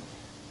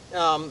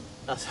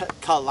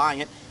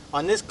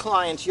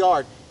client's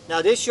yard.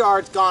 Now this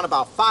yard's gone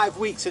about 5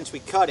 weeks since we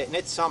cut it, and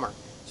it's summer,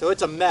 so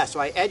it's a mess. So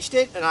I edged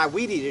it and I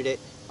weed eated it.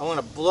 I want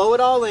to blow it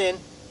all in,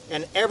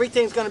 and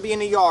everything's going to be in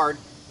the yard.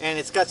 And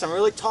it's got some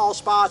really tall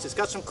spots. It's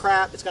got some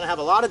crap. It's going to have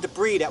a lot of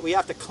debris that we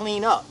have to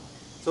clean up.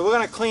 So we're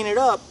going to clean it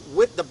up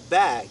with the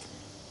bag.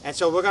 And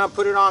so we're going to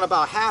put it on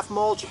about half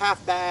mulch,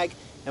 half bag,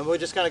 and we're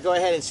just going to go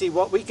ahead and see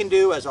what we can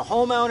do as a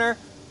homeowner.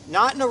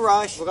 Not in a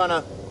rush. We're going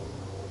to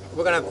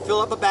fill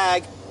up a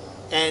bag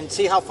and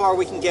see how far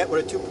we can get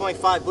with a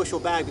 2.5 bushel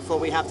bag before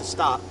we have to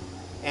stop.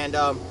 And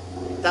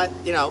that,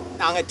 you know,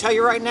 I'm going to tell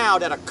you right now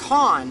that a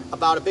con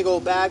about a big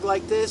old bag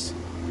like this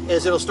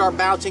is it'll start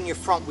bouncing your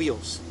front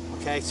wheels.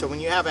 Okay, so when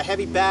you have a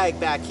heavy bag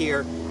back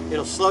here,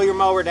 it'll slow your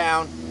mower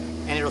down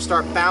and it'll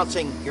start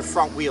bouncing your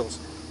front wheels.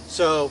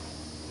 So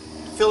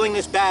filling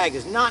this bag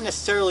is not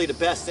necessarily the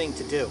best thing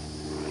to do.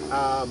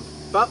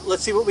 But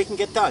let's see what we can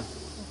get done.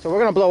 So we're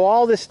going to blow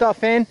all this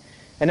stuff in,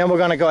 and then we're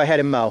going to go ahead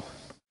and mow.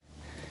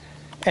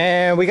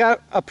 And we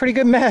got a pretty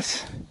good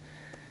mess.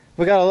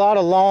 We got a lot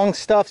of long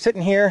stuff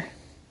sitting here.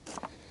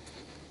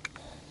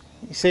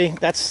 You see,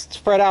 that's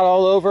spread out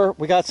all over.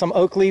 We got some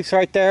oak leaves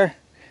right there,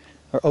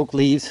 or oak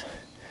leaves.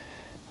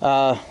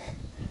 I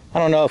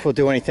don't know if we'll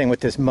do anything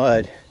with this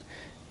mud.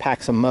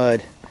 Pack some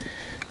mud.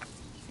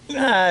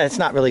 It's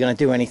not really going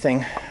to do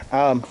anything.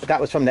 But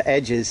that was from the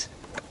edges.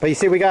 But you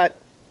see, we got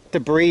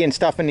debris and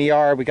stuff in the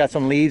yard. We got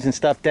some leaves and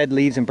stuff, dead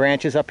leaves and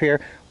branches up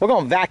here. We're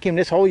going to vacuum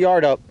this whole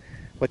yard up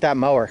with that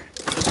mower.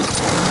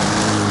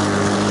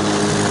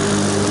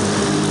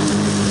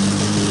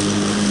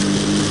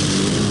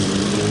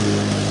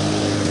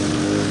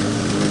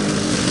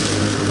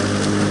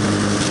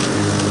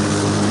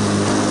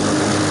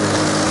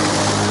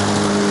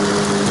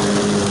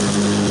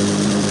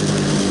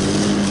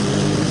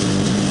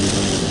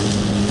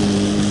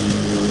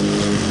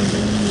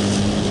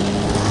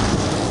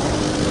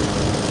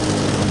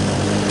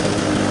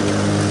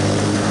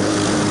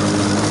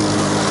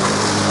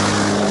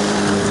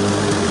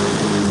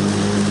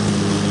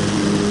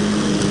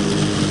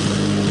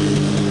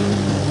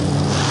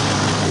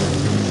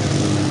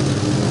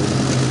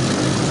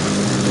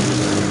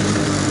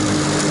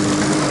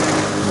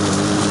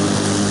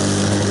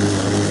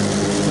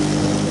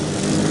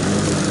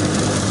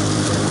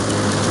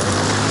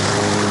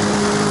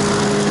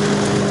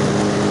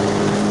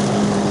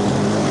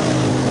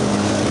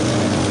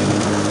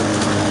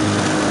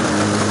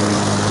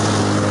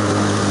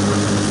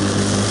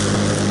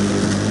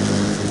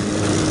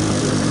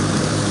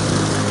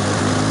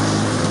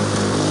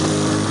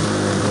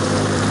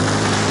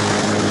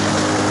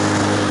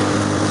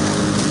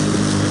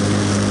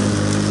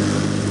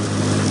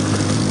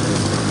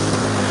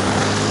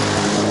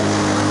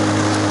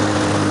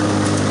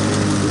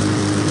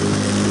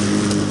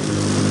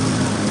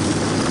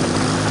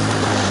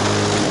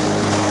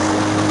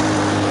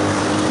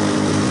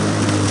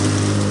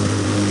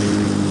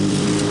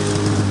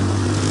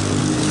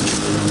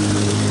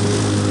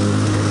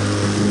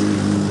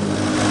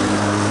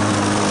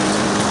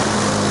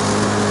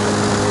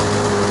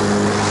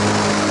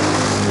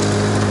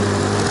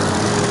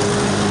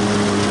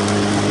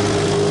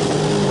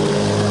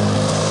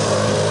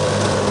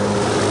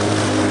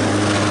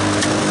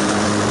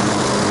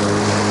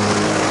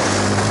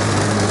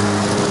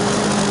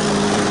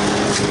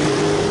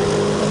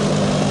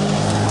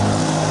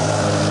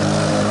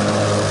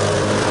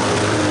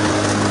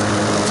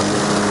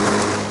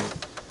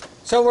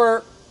 So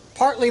we're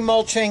partly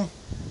mulching,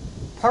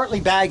 partly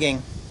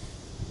bagging,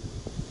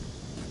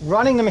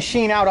 running the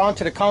machine out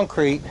onto the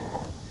concrete,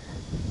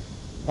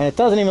 and it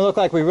doesn't even look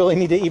like we really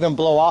need to even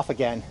blow off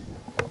again.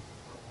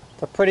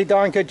 It's a pretty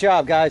darn good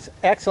job, guys.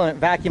 Excellent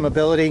vacuum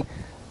ability,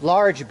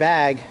 large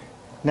bag,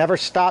 never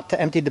stop to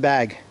empty the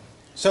bag.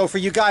 So for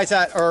you guys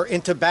that are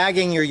into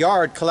bagging your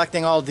yard,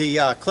 collecting all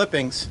the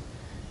clippings,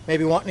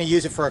 maybe wanting to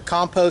use it for a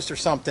compost or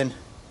something,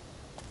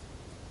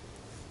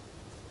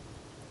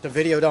 the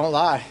video don't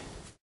lie.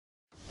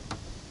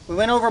 We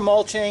went over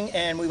mulching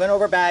and we went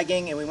over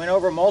bagging and we went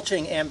over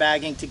mulching and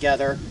bagging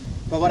together.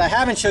 But what I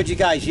haven't showed you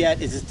guys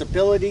yet is its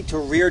ability to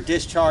rear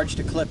discharge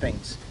the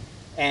clippings.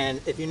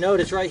 And if you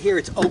notice right here,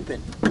 it's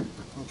open.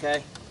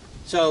 Okay?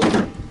 So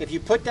if you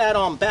put that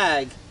on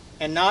bag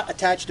and not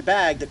attach the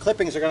bag, the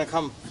clippings are going to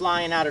come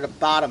flying out of the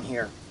bottom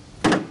here.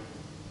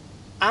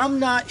 I'm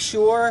not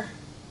sure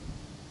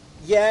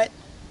yet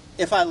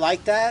if I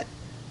like that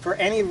for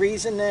any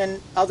reason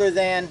other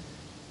than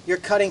you're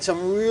cutting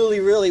some really,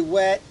 really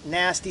wet,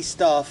 nasty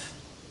stuff,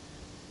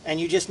 and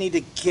you just need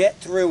to get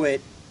through it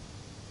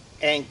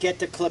and get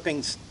the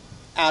clippings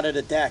out of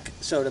the deck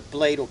so the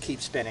blade will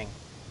keep spinning.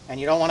 And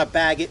you don't want to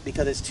bag it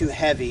because it's too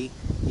heavy.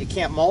 You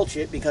can't mulch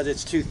it because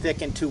it's too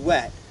thick and too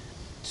wet.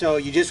 So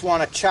you just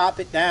want to chop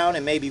it down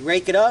and maybe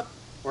rake it up,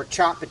 or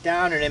chop it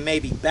down and then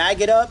maybe bag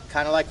it up,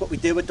 kind of like what we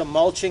did with the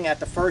mulching at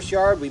the first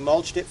yard. We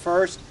mulched it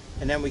first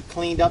and then we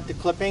cleaned up the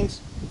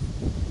clippings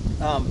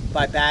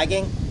by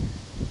bagging.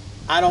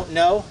 I don't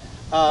know.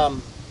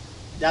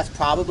 That's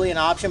probably an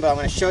option, but I'm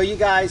going to show you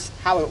guys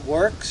how it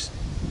works.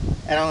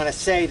 And I'm going to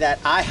say that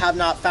I have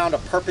not found a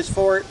purpose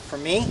for it for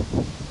me.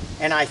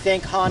 And I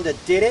think Honda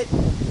did it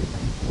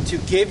to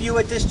give you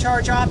a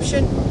discharge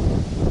option,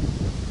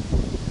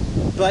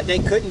 but they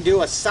couldn't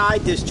do a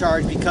side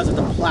discharge because of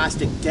the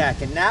plastic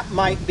deck. And that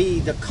might be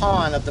the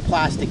con of the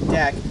plastic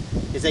deck,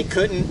 is they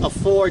couldn't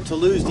afford to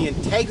lose the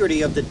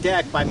integrity of the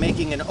deck by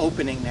making an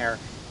opening there.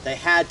 They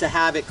had to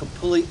have it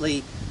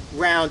completely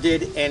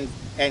rounded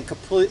and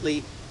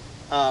completely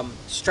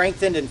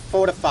strengthened and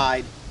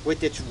fortified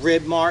with its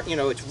rib mark, you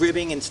know, its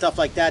ribbing and stuff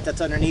like that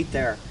that's underneath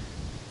there.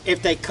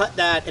 If they cut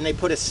that and they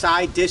put a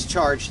side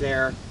discharge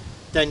there,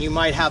 then you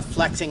might have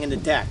flexing in the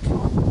deck.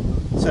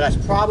 So that's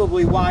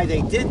probably why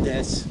they did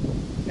this,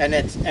 and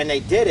they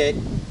did it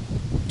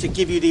to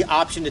give you the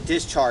option to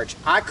discharge.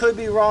 I could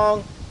be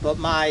wrong, but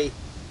my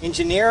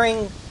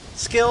engineering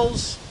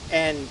skills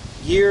and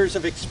years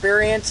of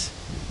experience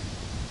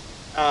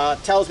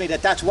tells me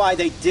that that's why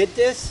they did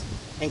this,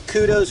 and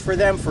kudos for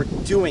them for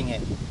doing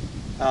it.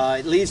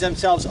 It leaves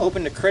themselves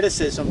open to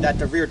criticism that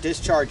the rear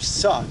discharge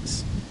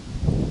sucks,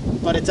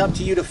 but it's up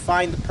to you to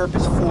find the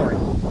purpose for it.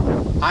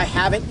 I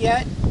haven't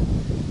yet,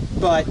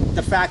 but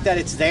the fact that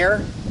it's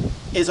there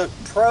is a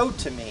pro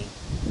to me.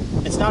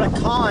 It's not a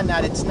con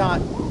that it's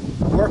not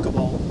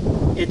workable.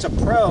 It's a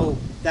pro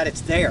that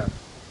it's there.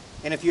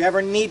 And if you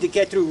ever need to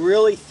get through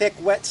really thick,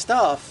 wet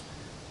stuff,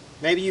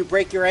 maybe you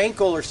break your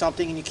ankle or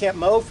something and you can't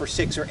mow for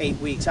 6 or 8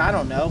 weeks, I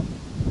don't know,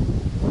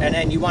 and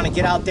then you want to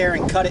get out there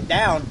and cut it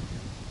down,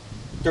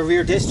 the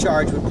rear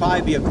discharge would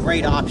probably be a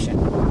great option.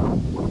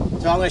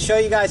 So I'm going to show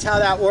you guys how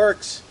that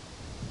works,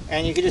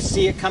 and you can just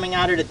see it coming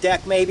out of the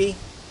deck maybe,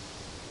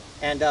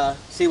 and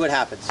see what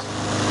happens.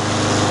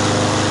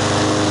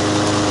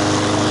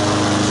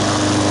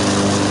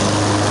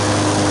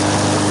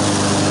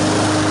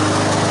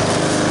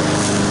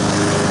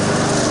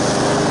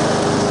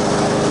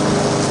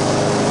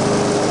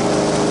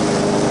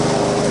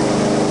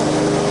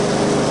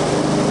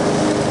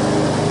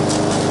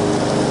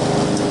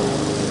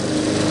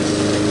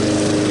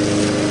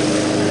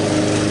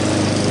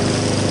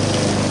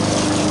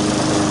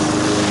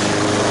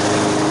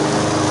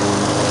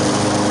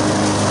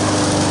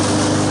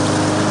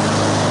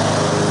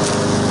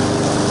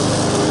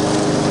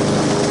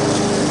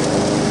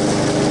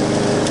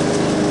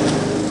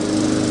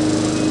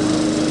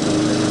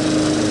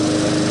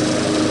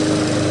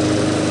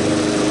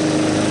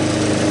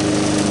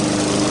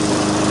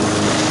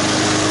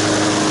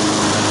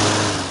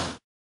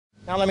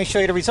 Now let me show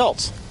you the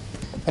results.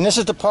 And this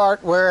is the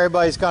part where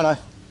everybody's gonna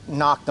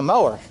knock the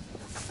mower.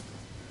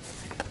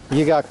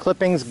 You got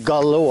clippings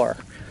galore.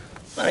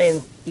 I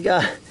mean, you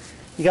got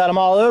them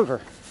all over.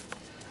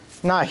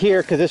 Not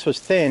here because this was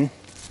thin,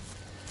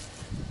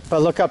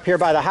 but look up here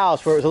by the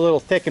house where it was a little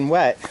thick and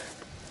wet.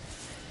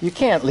 You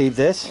can't leave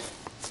this,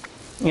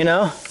 you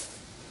know?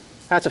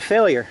 That's a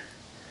failure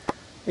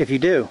if you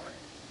do.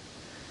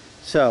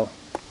 So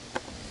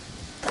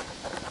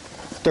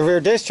the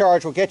rear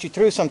discharge will get you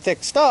through some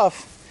thick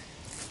stuff,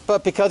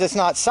 but because it's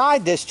not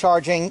side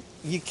discharging,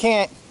 you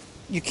can't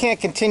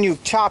continue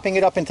chopping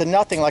it up into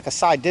nothing like a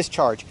side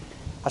discharge.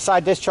 A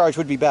side discharge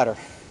would be better,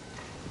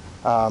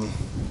 but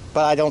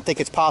I don't think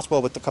it's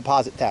possible with the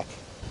composite deck.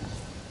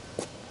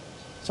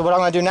 So what I'm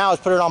going to do now is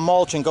put it on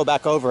mulch and go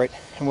back over it,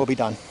 and we'll be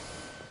done.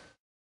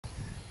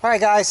 Alright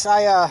guys,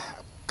 I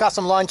got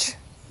some lunch,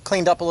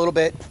 cleaned up a little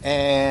bit,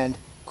 and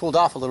cooled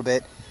off a little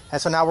bit.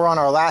 And so now we're on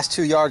our last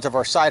 2 yards of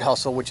our side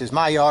hustle, which is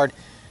my yard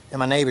and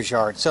my neighbor's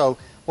yard. So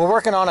we're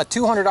working on a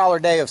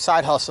 $200 day of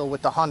side hustle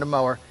with the Honda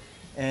mower.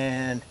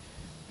 And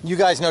you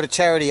guys know the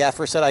charity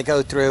efforts that I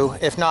go through.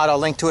 If not, I'll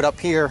link to it up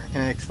here,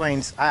 and it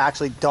explains I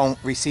actually don't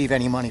receive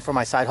any money for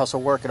my side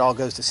hustle work. It all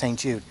goes to St.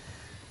 Jude,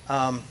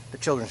 the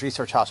Children's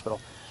Research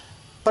Hospital.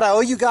 But I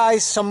owe you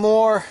guys some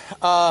more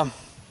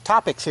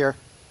topics here.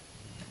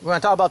 We're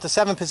going to talk about the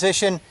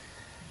 7-position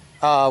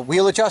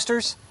wheel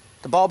adjusters,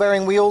 the ball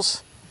bearing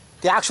wheels,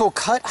 the actual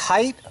cut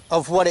height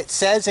of what it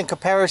says in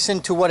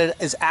comparison to what it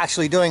is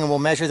actually doing, and we'll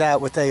measure that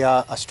with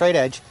a straight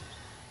edge.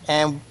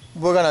 And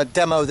we're going to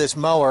demo this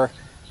mower,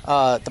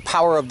 the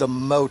power of the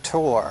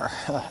motor,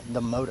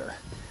 the motor.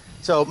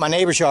 So my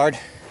neighbor's yard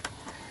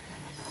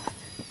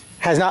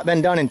has not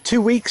been done in 2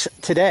 weeks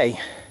today,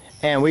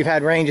 and we've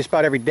had rain just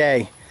about every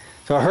day.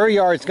 So her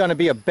yard's going to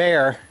be a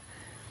bear.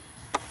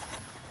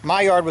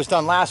 My yard was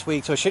done last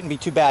week, so it shouldn't be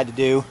too bad to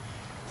do.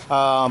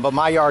 But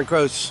my yard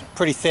grows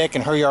pretty thick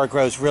and her yard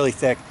grows really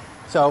thick.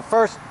 So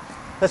first,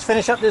 let's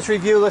finish up this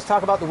review. Let's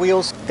talk about the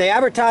wheels. They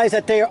advertise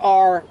that they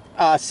are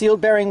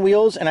sealed bearing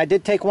wheels, and I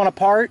did take one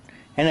apart,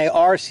 and they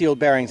are sealed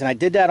bearings, and I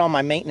did that on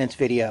my maintenance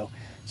video.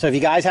 So if you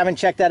guys haven't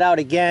checked that out,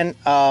 again,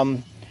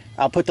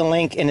 I'll put the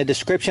link in the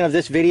description of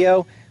this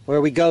video where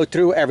we go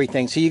through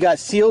everything. So you got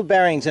sealed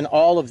bearings in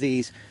all of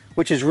these,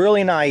 which is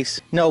really nice.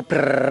 No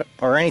prrr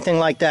or anything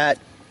like that.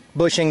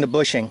 Bushing to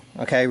bushing,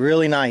 okay,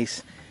 really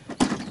nice.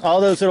 All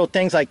those little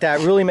things like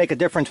that really make a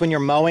difference when you're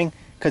mowing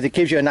because it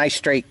gives you a nice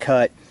straight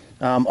cut.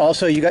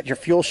 Also, you got your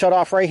fuel shut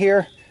off right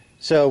here.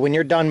 So when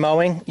you're done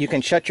mowing, you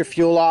can shut your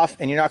fuel off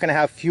and you're not going to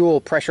have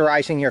fuel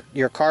pressurizing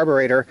your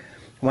carburetor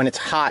when it's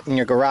hot in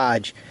your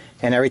garage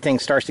and everything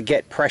starts to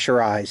get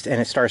pressurized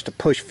and it starts to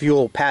push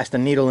fuel past the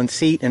needle and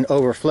seat and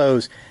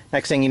overflows.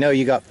 Next thing you know,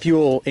 you got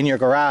fuel in your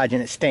garage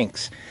and it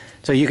stinks.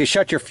 So you can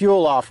shut your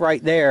fuel off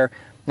right there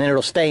and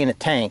it'll stay in the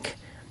tank.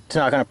 It's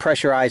not going to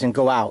pressurize and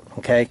go out,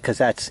 okay, because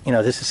that's, you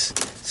know, this is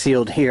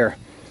sealed here.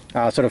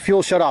 So the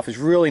fuel shut off is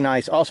really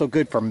nice. Also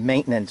good for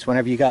maintenance.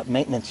 Whenever you got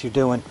maintenance you're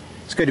doing,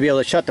 it's good to be able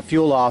to shut the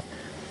fuel off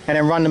and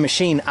then run the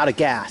machine out of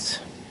gas.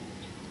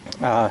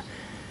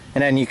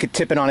 And then you could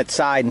tip it on its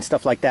side and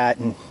stuff like that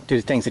and do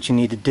the things that you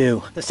need to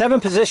do. The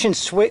 7-position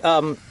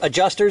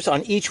adjusters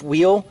on each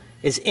wheel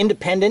is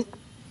independent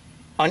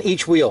on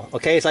each wheel,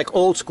 okay? It's like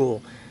old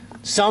school.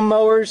 Some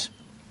mowers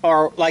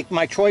are like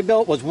my Troy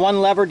BILT was one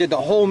lever, did the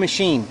whole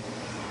machine.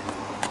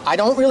 I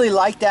don't really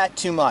like that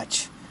too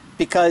much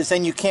because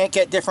then you can't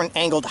get different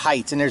angled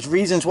heights and there's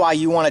reasons why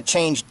you want to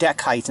change deck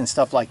heights and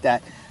stuff like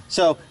that.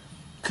 So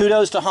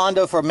kudos to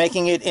Honda for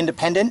making it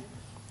independent.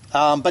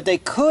 But they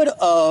could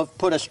have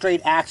put a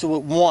straight axle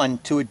with one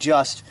to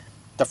adjust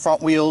the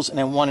front wheels and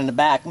then one in the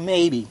back,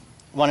 maybe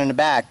one in the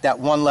back. That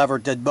one lever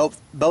did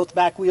both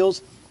back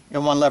wheels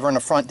and one lever in the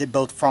front did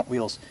both front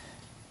wheels.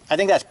 I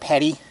think that's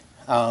petty.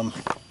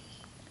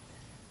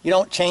 You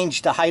don't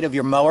change the height of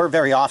your mower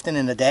very often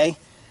in the day.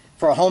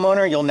 For a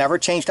homeowner, you'll never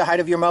change the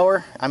height of your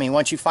mower. I mean,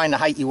 once you find the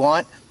height you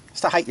want,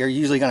 it's the height you're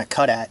usually going to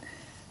cut at.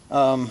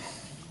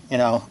 You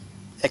know,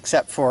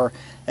 except for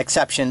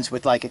exceptions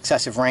with like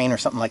excessive rain or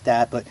something like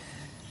that, but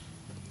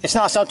it's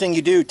not something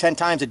you do 10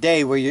 times a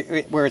day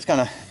where it's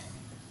gonna,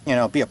 you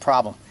know, be a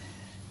problem.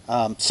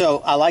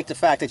 So I like the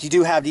fact that you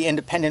do have the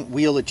independent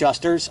wheel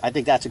adjusters. I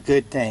think that's a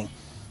good thing.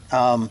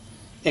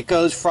 It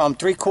goes from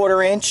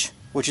 3/4 inch,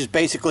 which is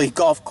basically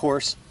golf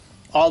course,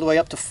 all the way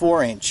up to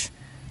 4 inch,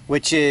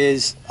 which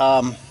is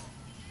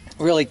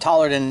really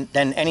taller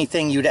than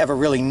anything you'd ever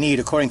really need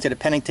according to the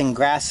Pennington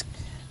grass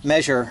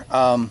measure.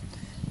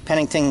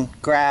 Pennington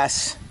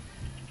grass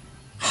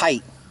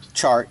height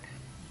chart.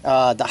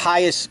 The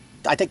highest,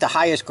 I think the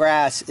highest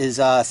grass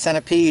is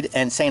Centipede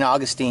and St.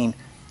 Augustine,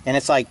 and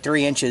it's like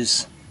 3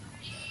 inches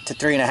to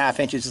 3.5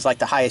 inches is like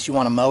the highest you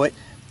want to mow it.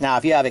 Now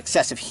if you have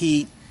excessive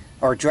heat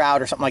or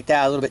drought or something like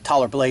that, a little bit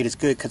taller blade is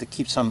good because it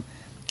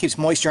keeps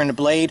moisture in the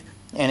blade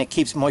and it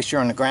keeps moisture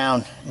on the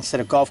ground instead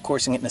of golf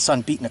coursing it in the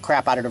sun beating the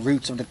crap out of the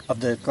roots of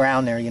the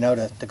ground there, you know,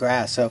 the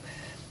grass. So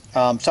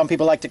some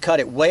people like to cut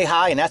it way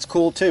high and that's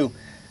cool too.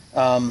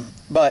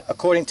 But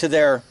according to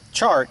their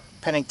chart,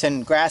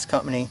 Pennington Grass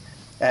Company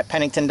at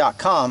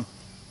Pennington.com,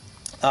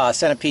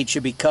 Centipede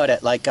should be cut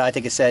at like, I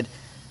think it said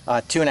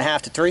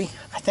 2.5 to 3,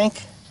 I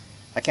think.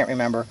 I can't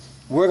remember.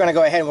 We're going to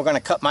go ahead and we're going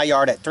to cut my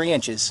yard at 3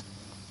 inches.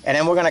 And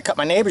then we're going to cut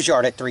my neighbor's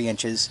yard at 3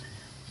 inches.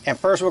 And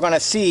first we're going to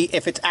see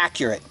if it's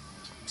accurate.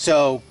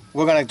 So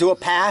we're going to do a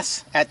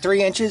pass at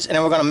 3 inches and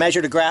then we're going to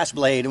measure the grass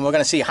blade and we're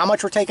going to see how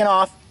much we're taking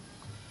off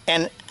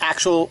and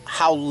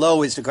how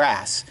low is the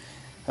grass.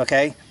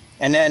 Okay?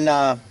 And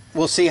then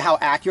we'll see how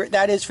accurate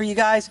that is for you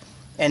guys.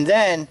 And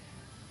then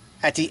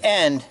at the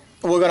end,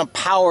 we're going to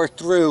power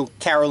through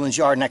Carolyn's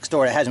yard next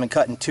door that hasn't been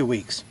cut in 2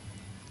 weeks.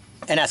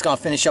 And that's going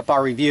to finish up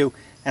our review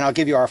and I'll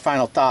give you our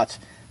final thoughts.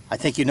 I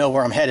think you know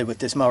where I'm headed with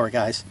this mower,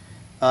 guys.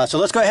 So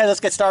let's go ahead, let's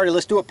get started.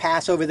 Let's do a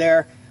pass over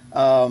there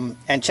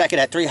and check it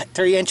at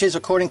 3 inches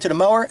according to the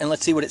mower, and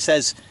let's see what it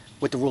says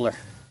with the ruler.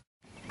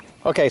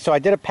 Okay, so I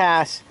did a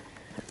pass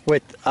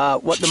with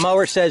what the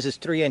mower says is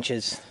 3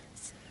 inches.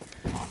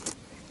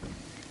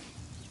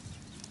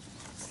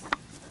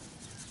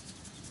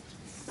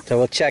 So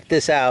we'll check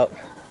this out.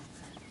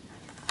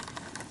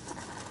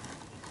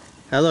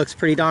 That looks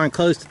pretty darn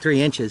close to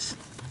 3 inches.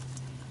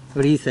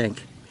 What do you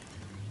think?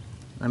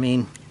 I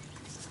mean,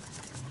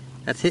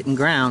 that's hitting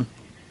ground.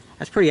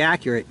 That's pretty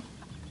accurate.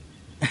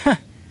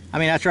 I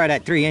mean, that's right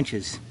at 3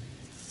 inches.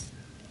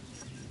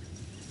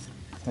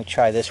 Let me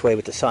try this way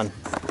with the sun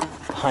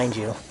behind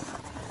you.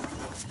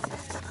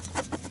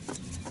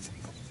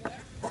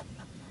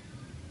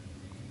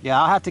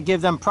 Yeah, I'll have to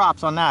give them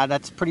props on that.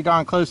 That's pretty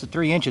darn close to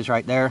 3 inches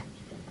right there.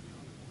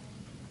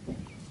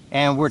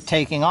 And we're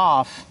taking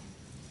off,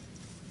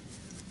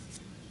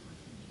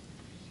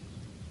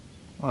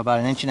 well, about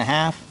 1.5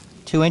 inches,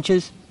 2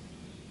 inches.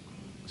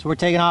 So we're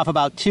taking off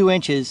about 2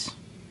 inches,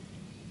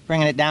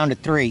 bringing it down to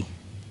 3.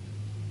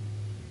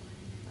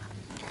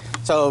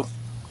 So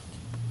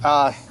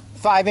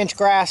 5-inch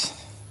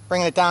grass,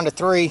 bringing it down to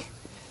 3.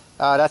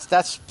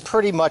 That's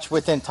pretty much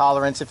within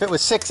tolerance. If it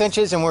was 6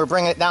 inches and we were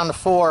bringing it down to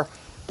 4,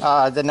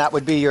 then that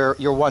would be your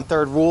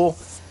 1/3 rule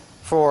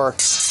for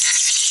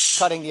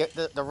cutting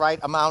the right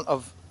amount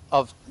of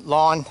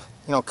lawn,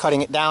 you know,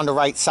 cutting it down to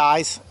right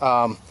size.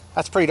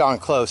 That's pretty darn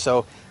close.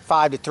 So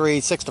 5 to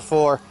 3, 6 to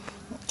 4,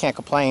 can't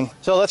complain.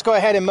 So let's go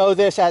ahead and mow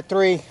this at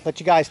 3.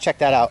 Let you guys check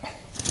that out.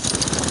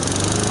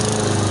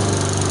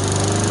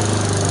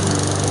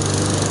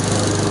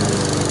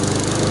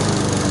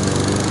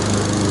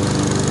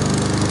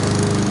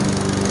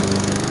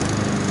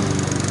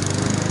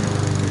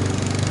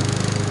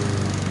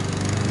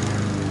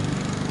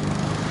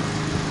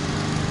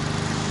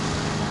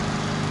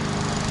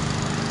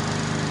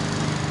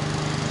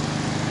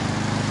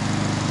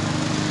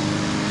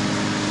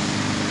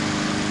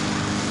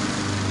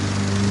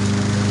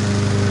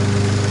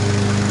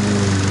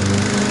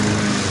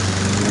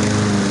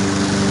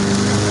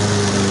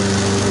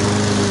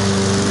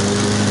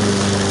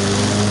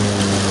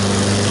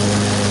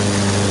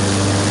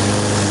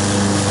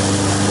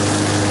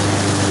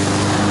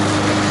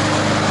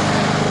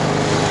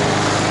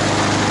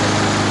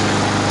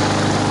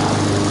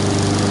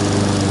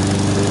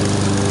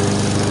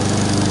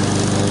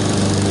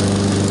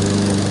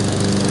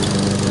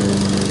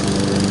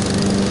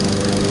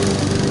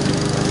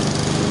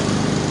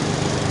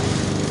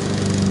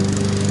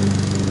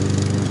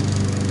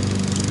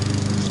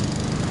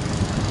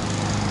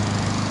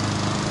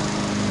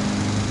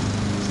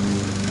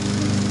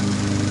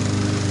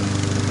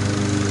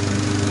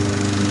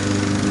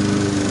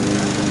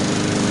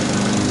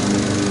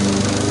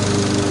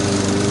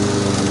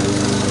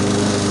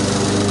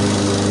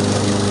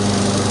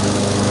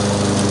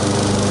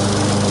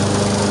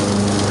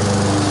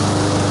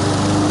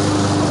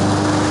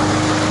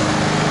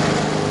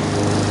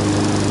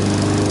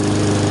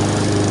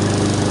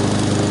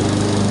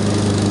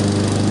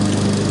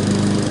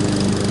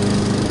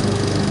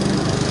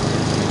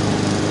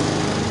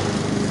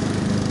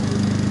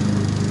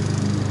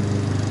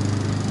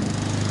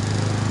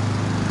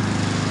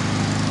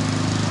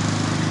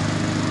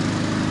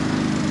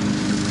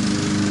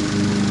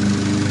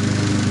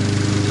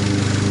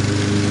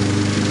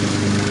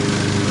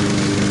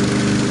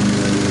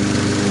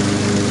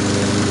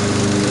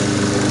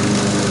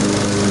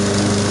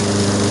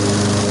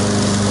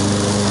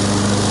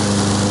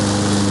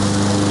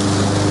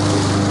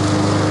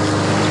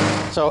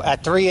 So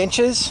at 3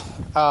 inches,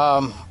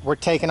 we're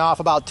taking off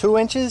about 2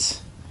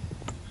 inches,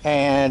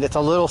 and it's a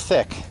little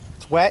thick.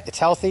 It's wet, it's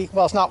healthy.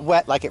 Well, it's not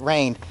wet like it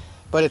rained,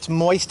 but it's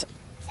moist,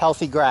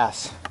 healthy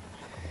grass.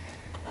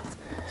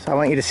 So I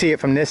want you to see it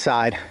from this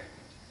side.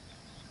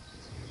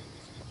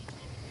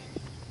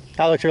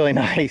 That looks really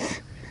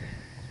nice.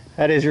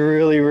 That is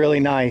really,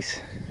 really nice.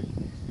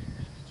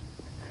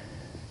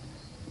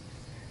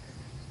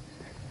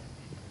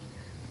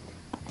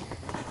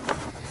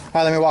 All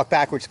right, let me walk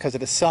backwards because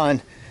of the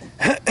sun.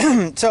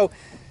 So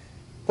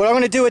what I'm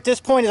going to do at this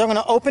point is I'm going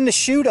to open the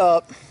chute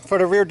up for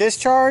the rear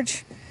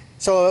discharge,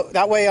 so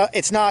that way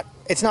it's not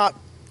going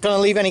to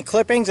leave any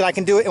clippings, and I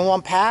can do it in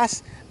one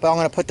pass. But I'm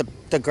going to put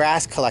the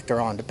grass collector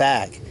on the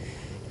bag,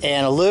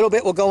 and a little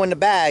bit will go in the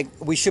bag.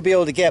 We should be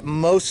able to get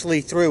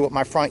mostly through with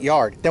my front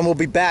yard. Then we'll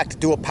be back to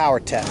do a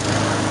power test.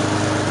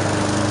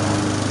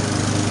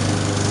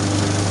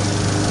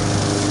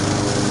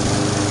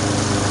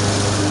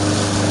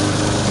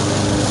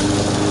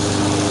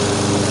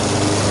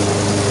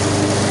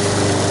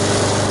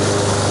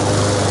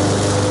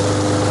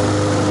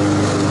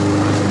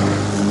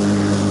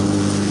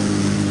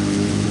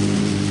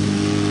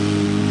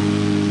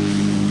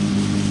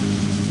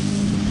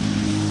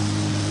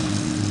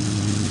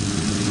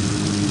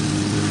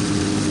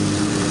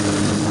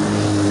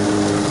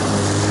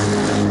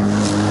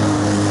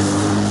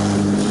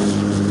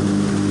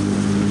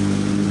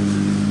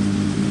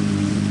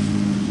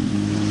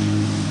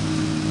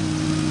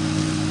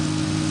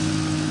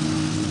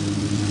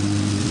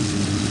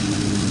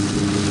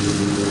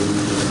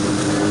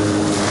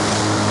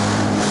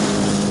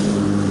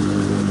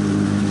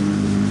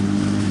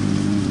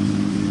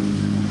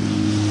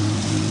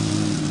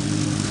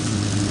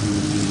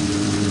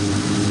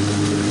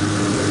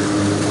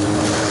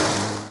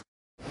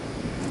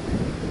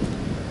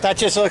 That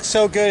just looks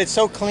so good. It's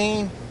so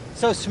clean,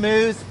 so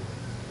smooth.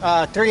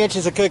 3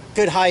 inches is a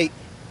good height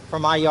for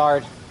my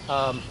yard,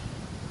 and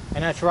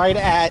that's right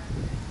at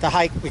the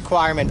height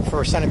requirement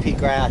for centipede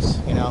grass,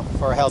 you know,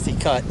 for a healthy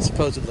cut,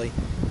 supposedly.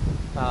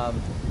 But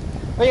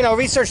you know,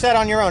 research that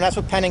on your own. That's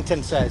what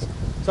Pennington says.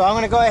 So I'm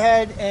going to go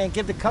ahead and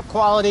give the cut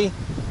quality,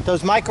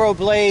 those micro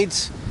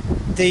blades,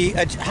 the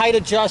height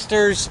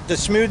adjusters, the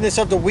smoothness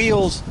of the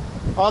wheels,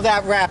 all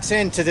that wraps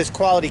into this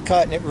quality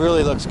cut, and it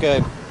really looks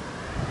good.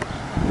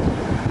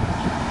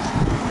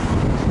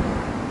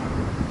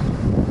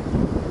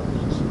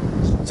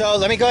 So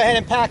let me go ahead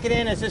and pack it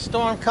in as this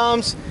storm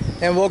comes,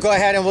 and we'll go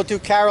ahead and we'll do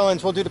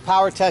Carolyn's. We'll do the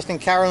power test in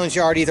Carolyn's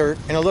yard either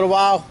in a little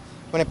while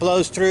when it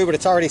blows through, but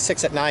it's already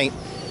 6 at night.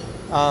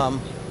 Or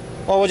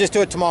we'll just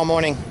do it tomorrow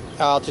morning.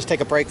 I'll just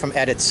take a break from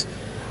edits.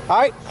 All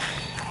right,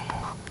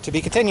 to be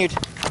continued.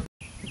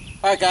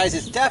 All right, guys,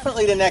 it's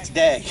definitely the next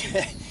day.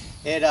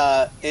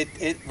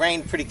 It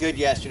rained pretty good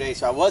yesterday,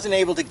 so I wasn't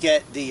able to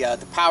get the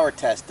power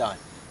test done.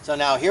 So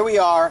now here we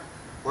are.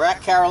 We're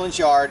at Carolyn's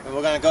yard, and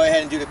we're going to go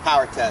ahead and do the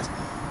power test.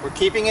 We're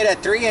keeping it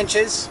at 3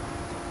 inches,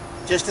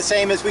 just the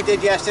same as we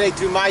did yesterday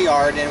through my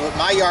yard. And with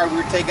my yard, we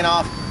were taking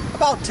off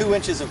about 2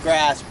 inches of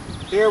grass.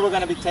 Here we're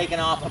going to be taking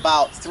off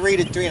about 3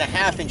 to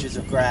 3.5 inches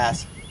of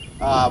grass.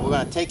 We're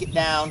going to take it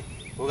down.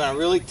 We're going to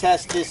really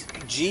test this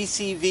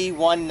GCV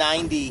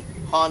 190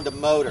 Honda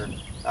motor.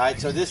 All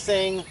right, so this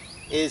thing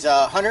is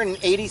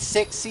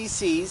 186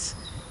 cc's,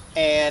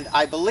 and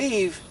I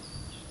believe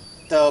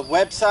the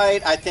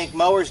website, I think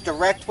Mower's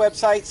direct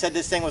website, said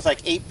this thing was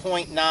like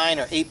 8.9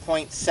 or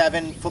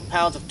 8.7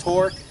 foot-pounds of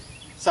torque.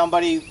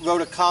 Somebody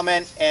wrote a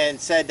comment and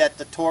said that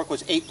the torque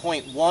was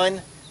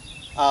 8.1.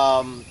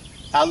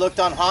 I looked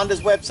on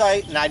Honda's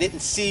website and I didn't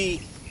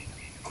see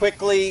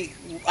quickly,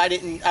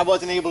 I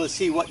wasn't able to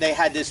see what they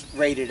had this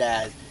rated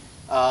as.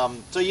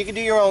 So you can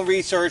do your own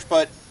research,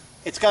 but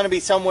it's going to be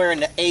somewhere in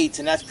the 8s,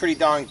 and that's pretty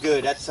darn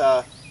good. That's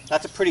a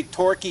pretty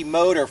torquey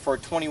motor for a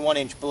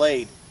 21-inch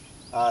blade.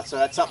 So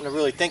that's something to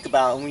really think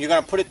about. And when you're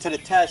going to put it to the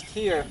test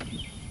here,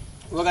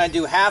 we're going to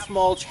do half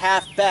mulch,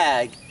 half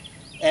bag.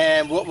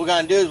 And what we're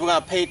going to do is we're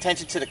going to pay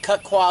attention to the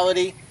cut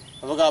quality.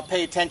 And we're going to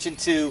pay attention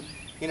to,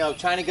 you know,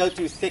 trying to go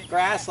through thick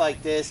grass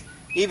like this.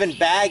 Even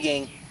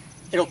bagging,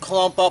 it'll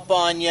clump up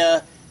on you.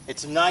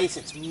 It's nice,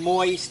 it's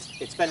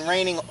moist. It's been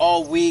raining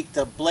all week.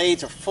 The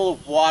blades are full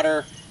of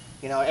water.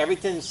 You know,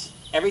 everything's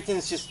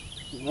just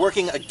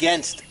working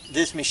against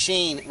this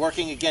machine,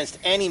 working against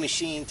any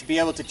machine to be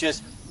able to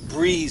just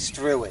breeze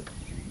through it.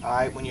 All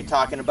right, when you're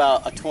talking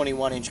about a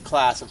 21-inch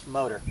class of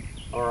motor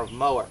or of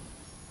mower.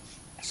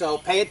 So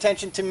pay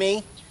attention to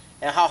me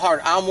and how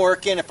hard I'm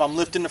working, if I'm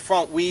lifting the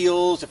front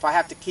wheels, if I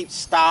have to keep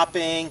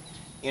stopping,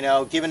 you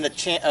know, giving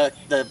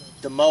the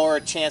mower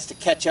a chance to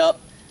catch up,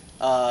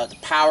 the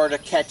power to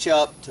catch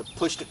up, to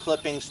push the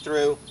clippings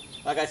through.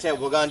 Like I said,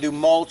 we're going to do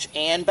mulch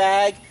and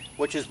bag,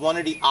 which is one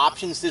of the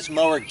options this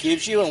mower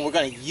gives you, and we're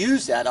going to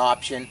use that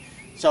option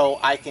so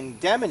I can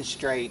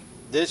demonstrate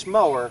this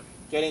mower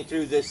getting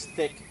through this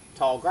thick,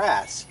 tall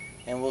grass.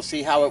 And we'll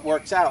see how it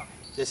works out.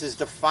 This is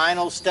the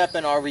final step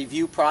in our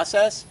review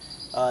process.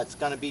 It's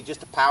going to be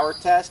just a power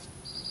test.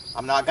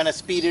 I'm not going to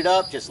speed it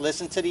up, just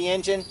listen to the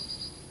engine,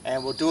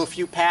 and we'll do a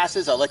few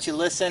passes. I'll let you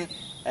listen,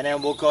 and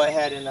then we'll go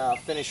ahead and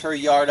finish her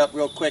yard up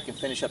real quick and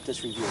finish up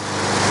this review.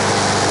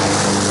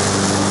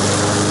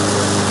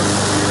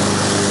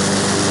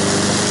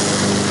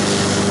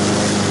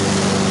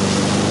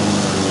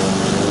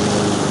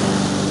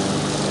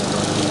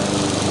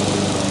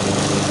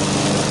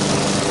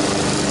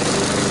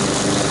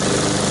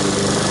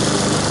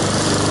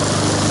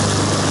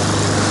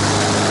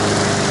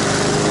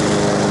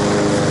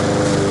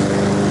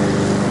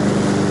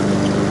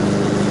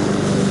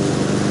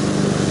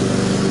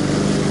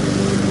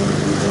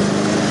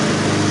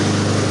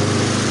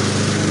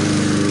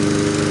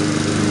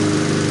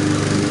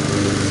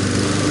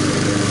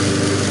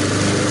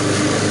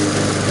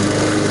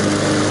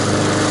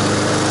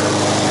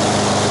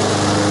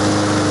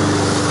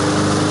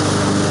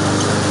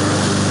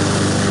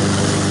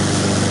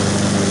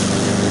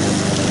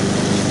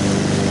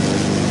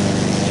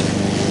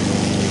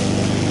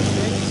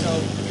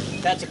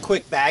 That's a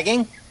quick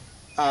bagging.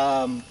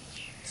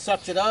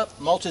 Sucks it up,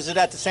 mulches it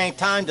at the same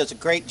time, does a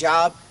great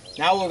job.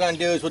 Now what we're going to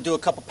do is we'll do a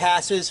couple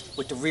passes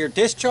with the rear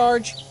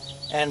discharge,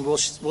 and we'll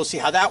see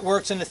how that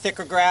works in the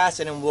thicker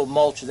grass, and then we'll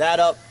mulch that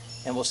up,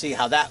 and we'll see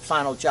how that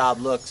final job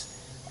looks.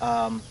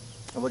 And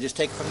we'll just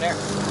take it from there.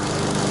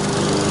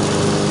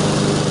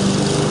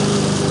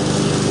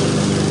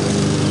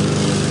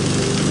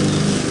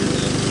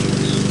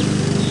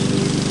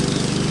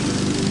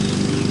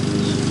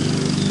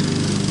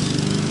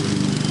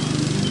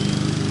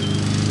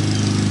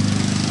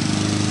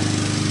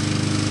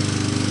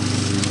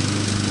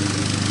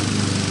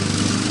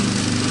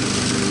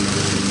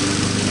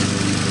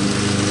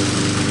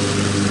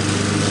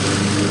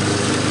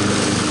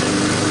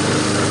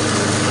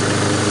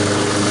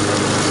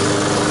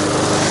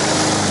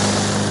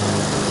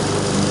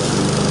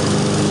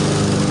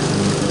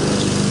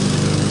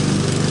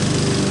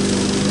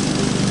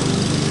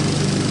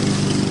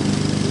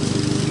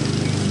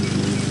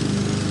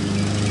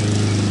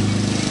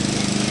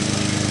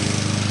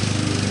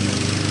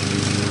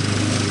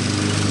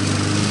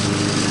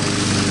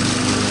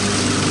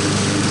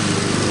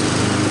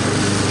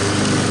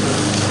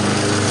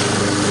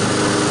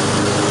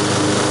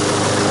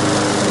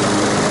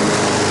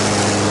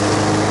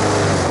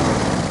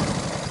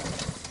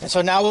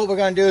 So now what we're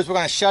going to do is we're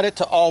going to shut it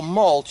to all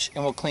mulch,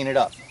 and we'll clean it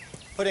up.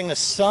 Putting the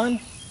sun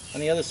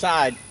on the other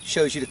side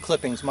shows you the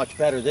clippings much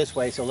better this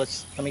way, so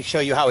let me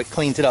show you how it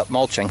cleans it up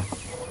mulching.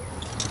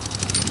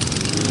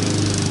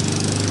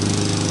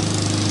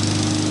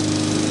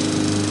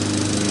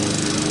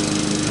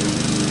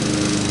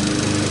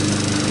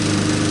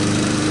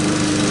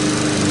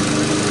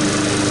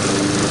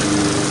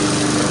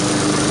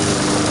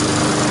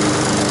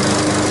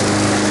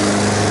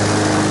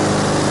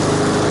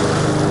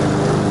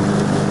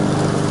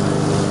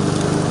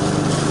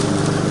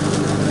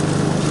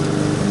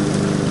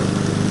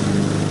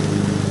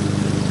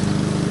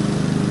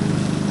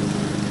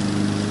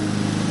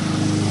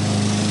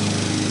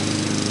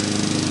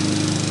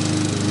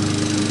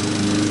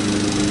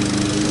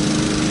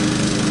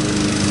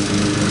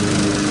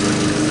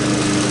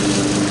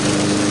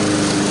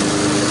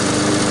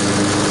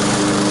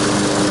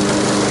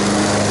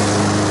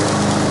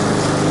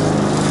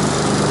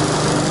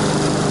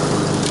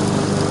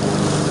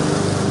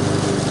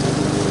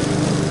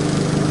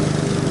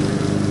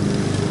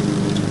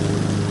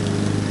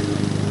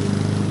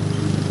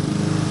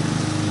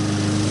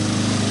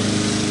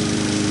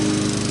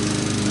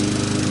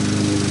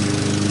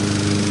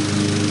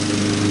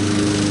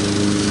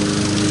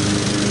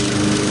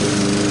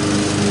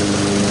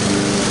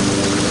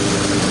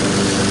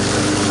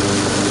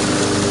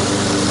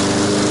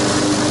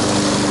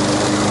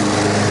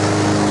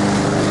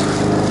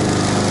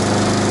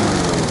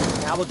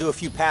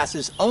 few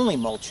passes only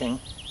mulching,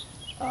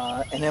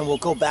 and then we'll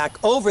go back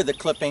over the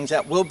clippings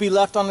that will be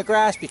left on the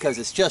grass because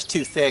it's just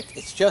too thick,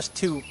 it's just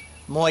too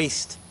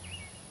moist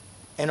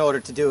in order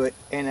to do it.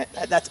 And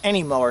that's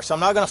any mower, so I'm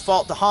not going to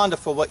fault the Honda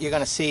for what you're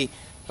going to see,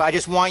 but I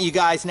just want you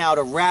guys now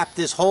to wrap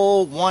this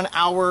whole 1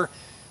 hour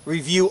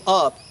review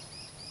up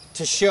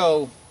to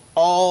show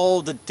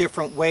all the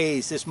different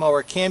ways this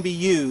mower can be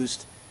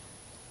used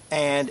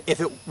and if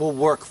it will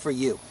work for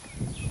you.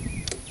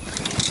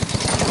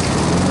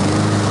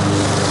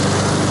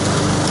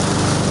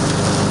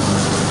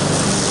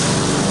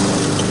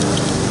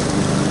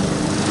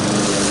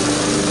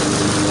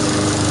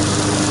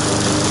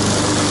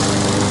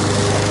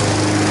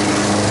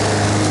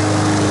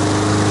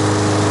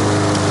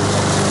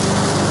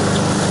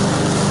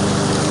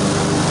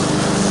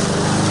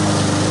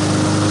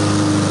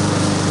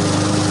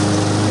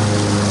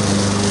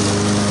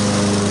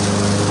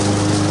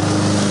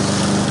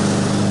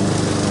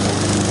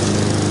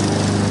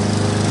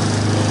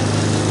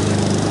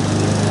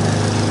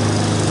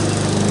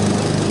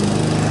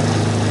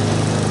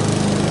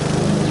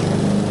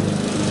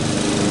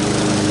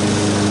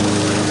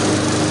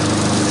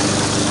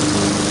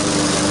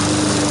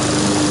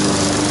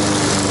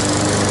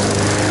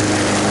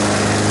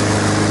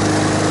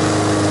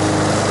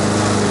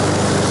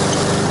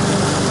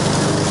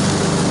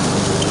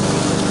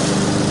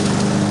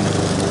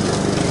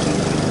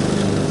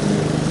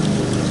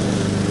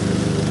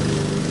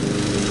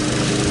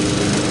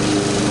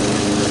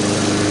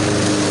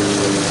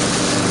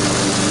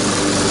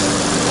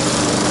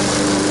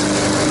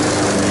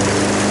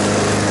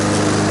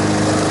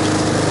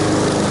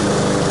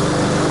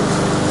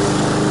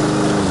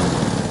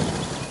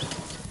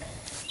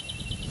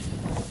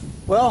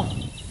 Well,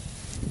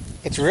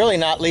 it's really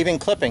not leaving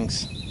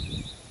clippings.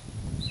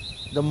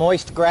 The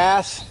moist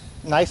grass,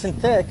 nice and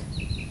thick,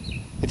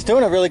 it's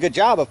doing a really good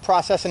job of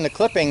processing the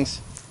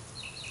clippings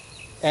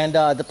and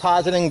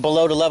depositing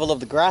below the level of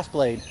the grass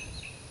blade.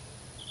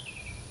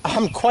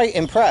 I'm quite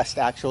impressed,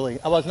 actually.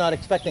 I was not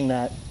expecting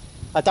that.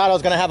 I thought I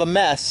was going to have a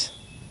mess,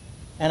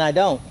 and I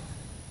don't.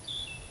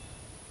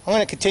 I'm going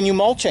to continue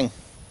mulching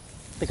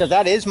because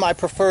that is my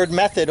preferred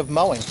method of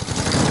mowing.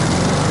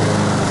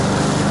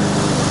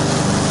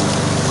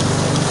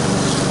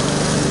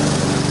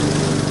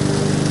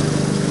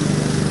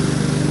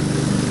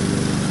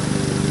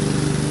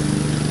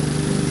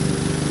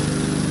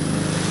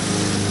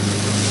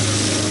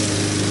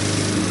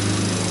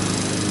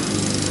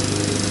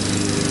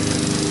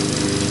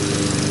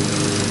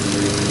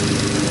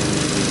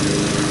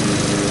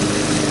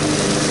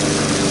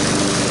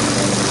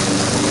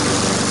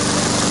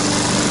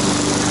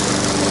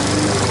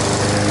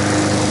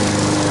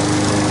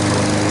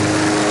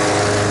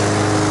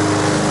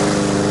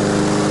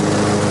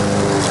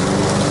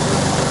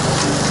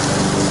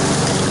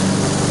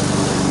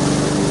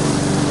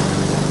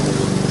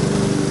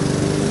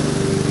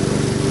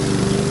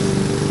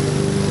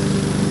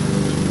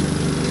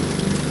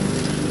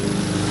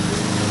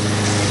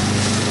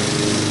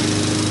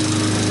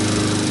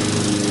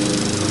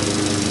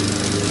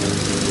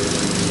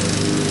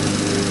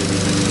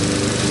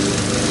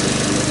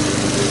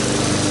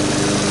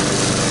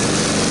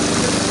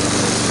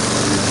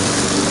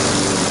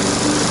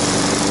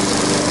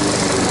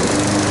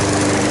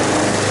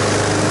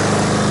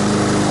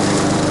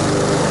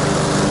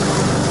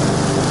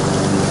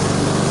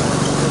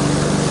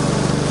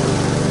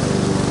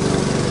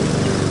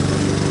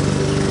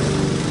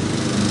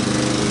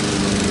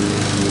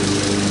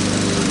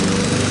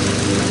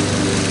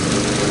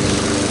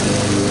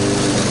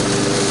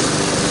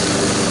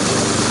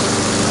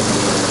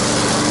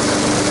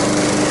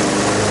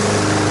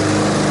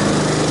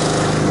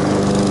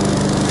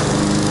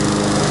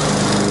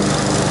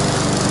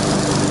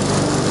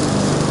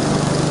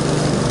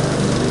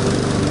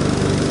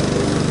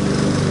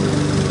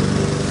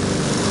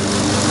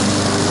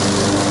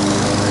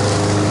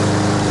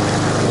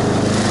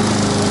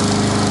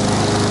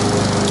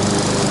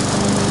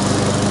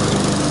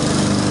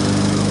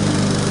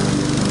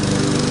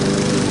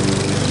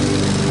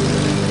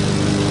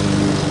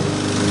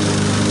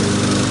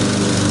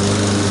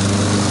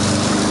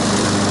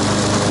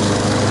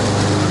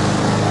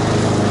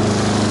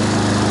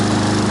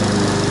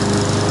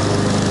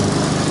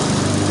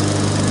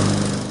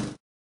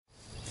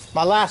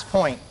 My last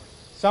point,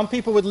 some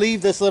people would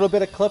leave this little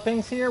bit of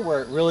clippings here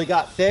where it really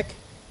got thick.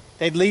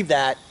 They'd leave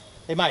that.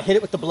 They might hit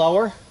it with the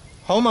blower.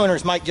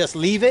 Homeowners might just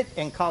leave it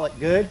and call it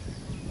good.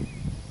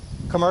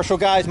 Commercial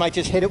guys might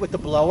just hit it with the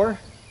blower.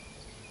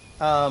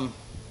 And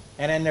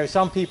then there's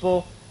some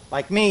people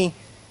like me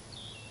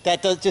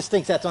that just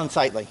thinks that's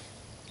unsightly.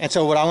 And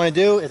so what I want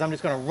to do is I'm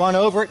just going to run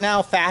over it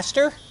now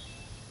faster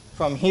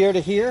from here to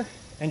here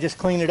and just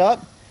clean it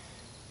up.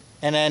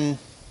 And then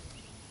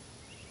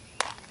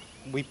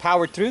we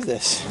powered through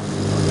this.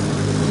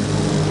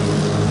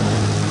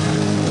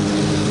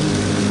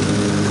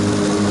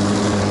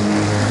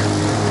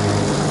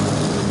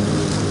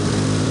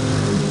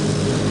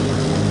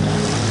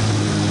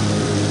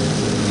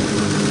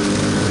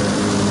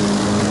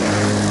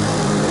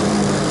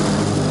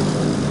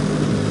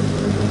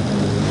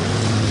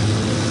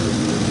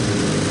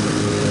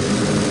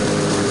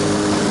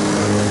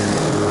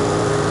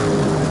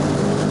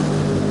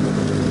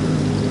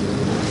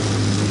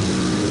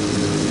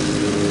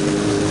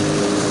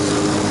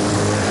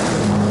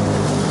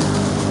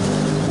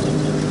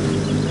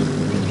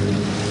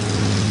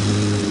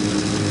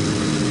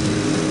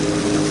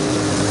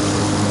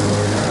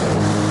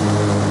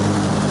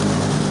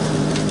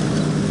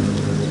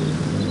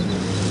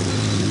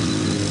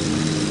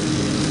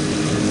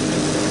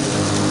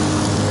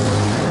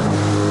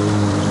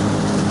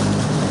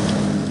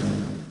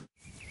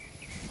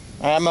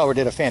 that mower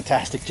did a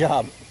fantastic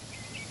job.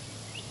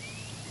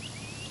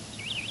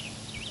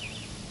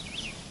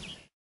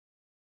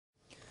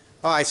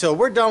 All right, so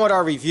we're done with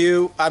our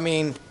review. I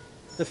mean,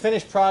 the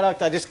finished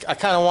product, I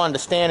kind of wanted to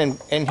stand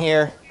in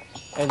here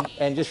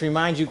and just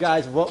remind you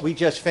guys of what we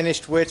just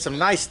finished with. Some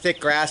nice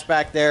thick grass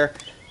back there,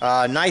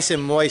 nice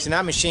and moist, and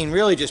that machine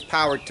really just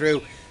powered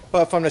through.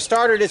 But from the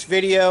start of this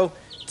video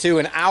to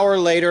an hour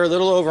later, a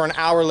little over an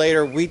hour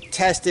later, we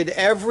tested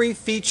every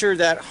feature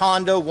that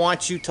Honda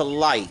wants you to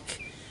like.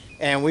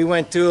 And we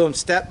went through them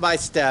step by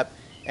step,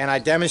 and I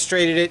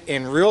demonstrated it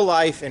in real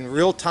life, in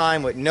real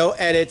time, with no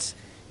edits.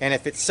 And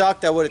if it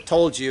sucked, I would have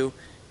told you.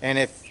 And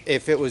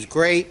if it was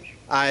great,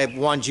 I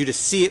wanted you to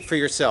see it for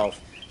yourself.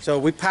 So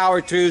we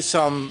powered through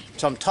some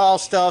tall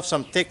stuff,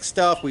 some thick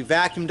stuff. We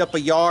vacuumed up a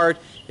yard.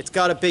 It's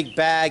got a big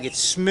bag. It's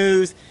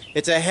smooth.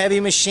 It's a heavy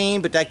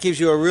machine, but that gives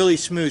you a really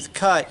smooth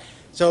cut.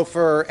 So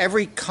for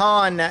every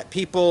con that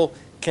people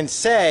can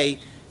say,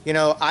 you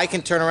know, I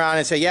can turn around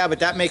and say, yeah, but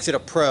that makes it a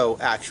pro,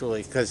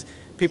 actually, because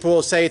people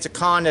will say it's a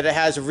con that it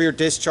has a rear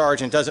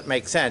discharge and doesn't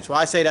make sense. Well,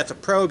 I say that's a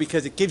pro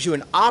because it gives you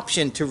an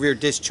option to rear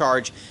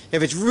discharge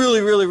if it's really,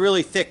 really,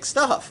 really thick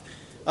stuff.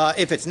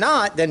 If it's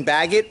not, then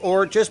bag it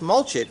or just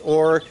mulch it,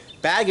 or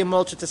bag and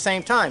mulch at the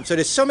same time. So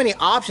there's so many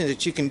options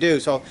that you can do.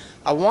 So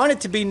I want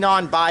it to be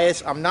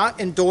non-biased. I'm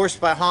not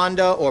endorsed by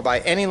Honda or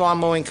by any lawn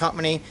mowing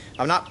company.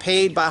 I'm not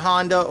paid by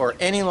Honda or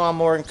any lawn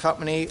mowing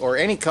company, or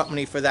any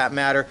company for that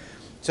matter.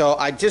 So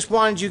I just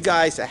wanted you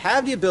guys to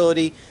have the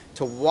ability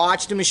to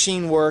watch the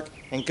machine work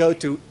and go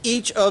through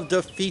each of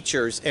the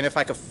features. And if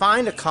I could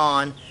find a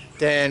con,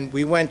 then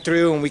we went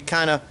through and we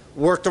kind of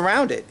worked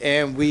around it,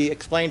 and we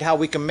explained how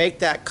we can make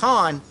that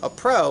con a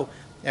pro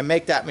and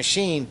make that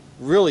machine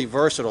really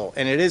versatile.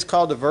 And it is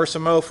called the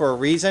Versamo for a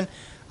reason.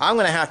 I'm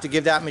going to have to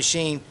give that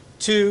machine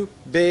 2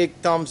 big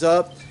thumbs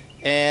up.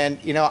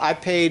 And you know, I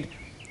paid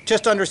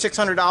just under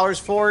 $600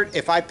 for it.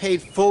 If I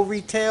paid full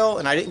retail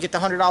and I didn't get the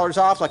 $100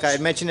 off like I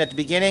had mentioned at the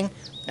beginning,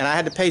 and I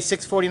had to pay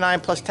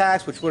 $649 plus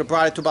tax, which would have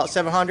brought it to about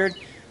 $700,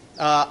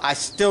 I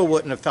still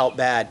wouldn't have felt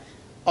bad.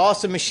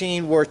 Awesome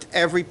machine, worth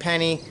every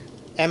penny.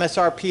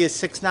 MSRP is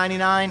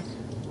 $699.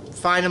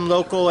 Find them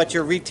local at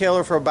your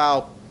retailer for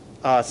about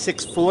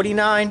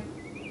 $649.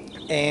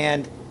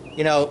 And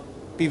you know,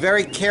 be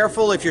very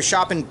careful if you're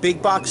shopping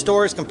big box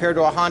stores compared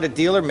to a Honda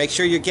dealer. Make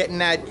sure you're getting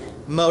that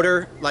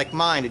motor like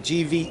mine, the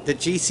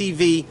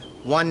GCV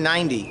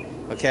 190.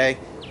 Okay,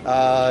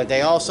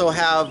 they also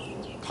have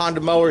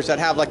Honda mowers that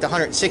have like the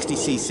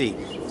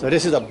 160cc. So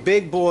this is a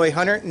big boy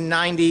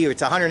 190, or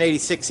it's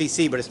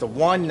 186cc, but it's the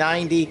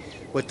 190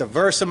 with the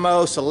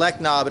Versamo select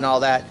knob and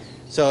all that.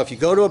 So if you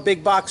go to a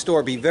big box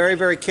store, be very,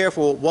 very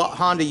careful what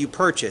Honda you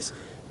purchase.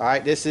 All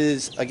right, this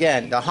is,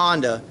 again, the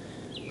Honda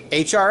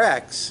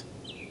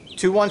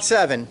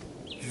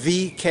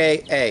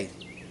HRX217VKA.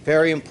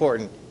 Very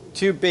important.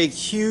 2 big,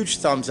 huge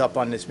thumbs up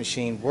on this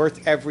machine,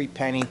 worth every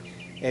penny.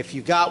 If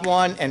you got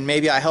one and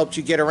maybe I helped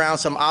you get around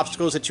some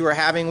obstacles that you were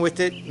having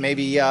with it,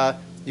 maybe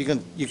you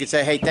could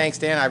say, hey, thanks,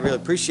 Dan, I really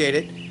appreciate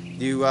it.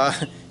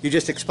 You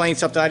just explained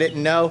something I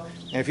didn't know.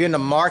 And if you're in the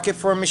market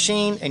for a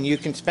machine and you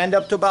can spend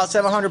up to about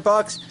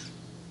 $700,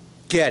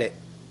 get it.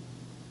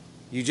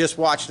 You just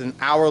watched an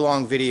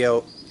hour-long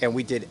video and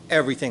we did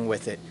everything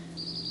with it.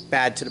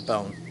 Bad to the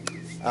bone.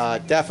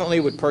 Definitely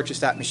would purchase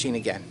that machine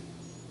again.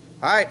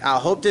 All right, I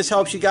hope this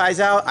helps you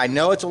guys out. I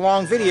know it's a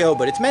long video,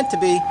 but it's meant to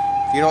be.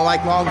 If you don't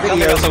like long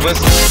videos...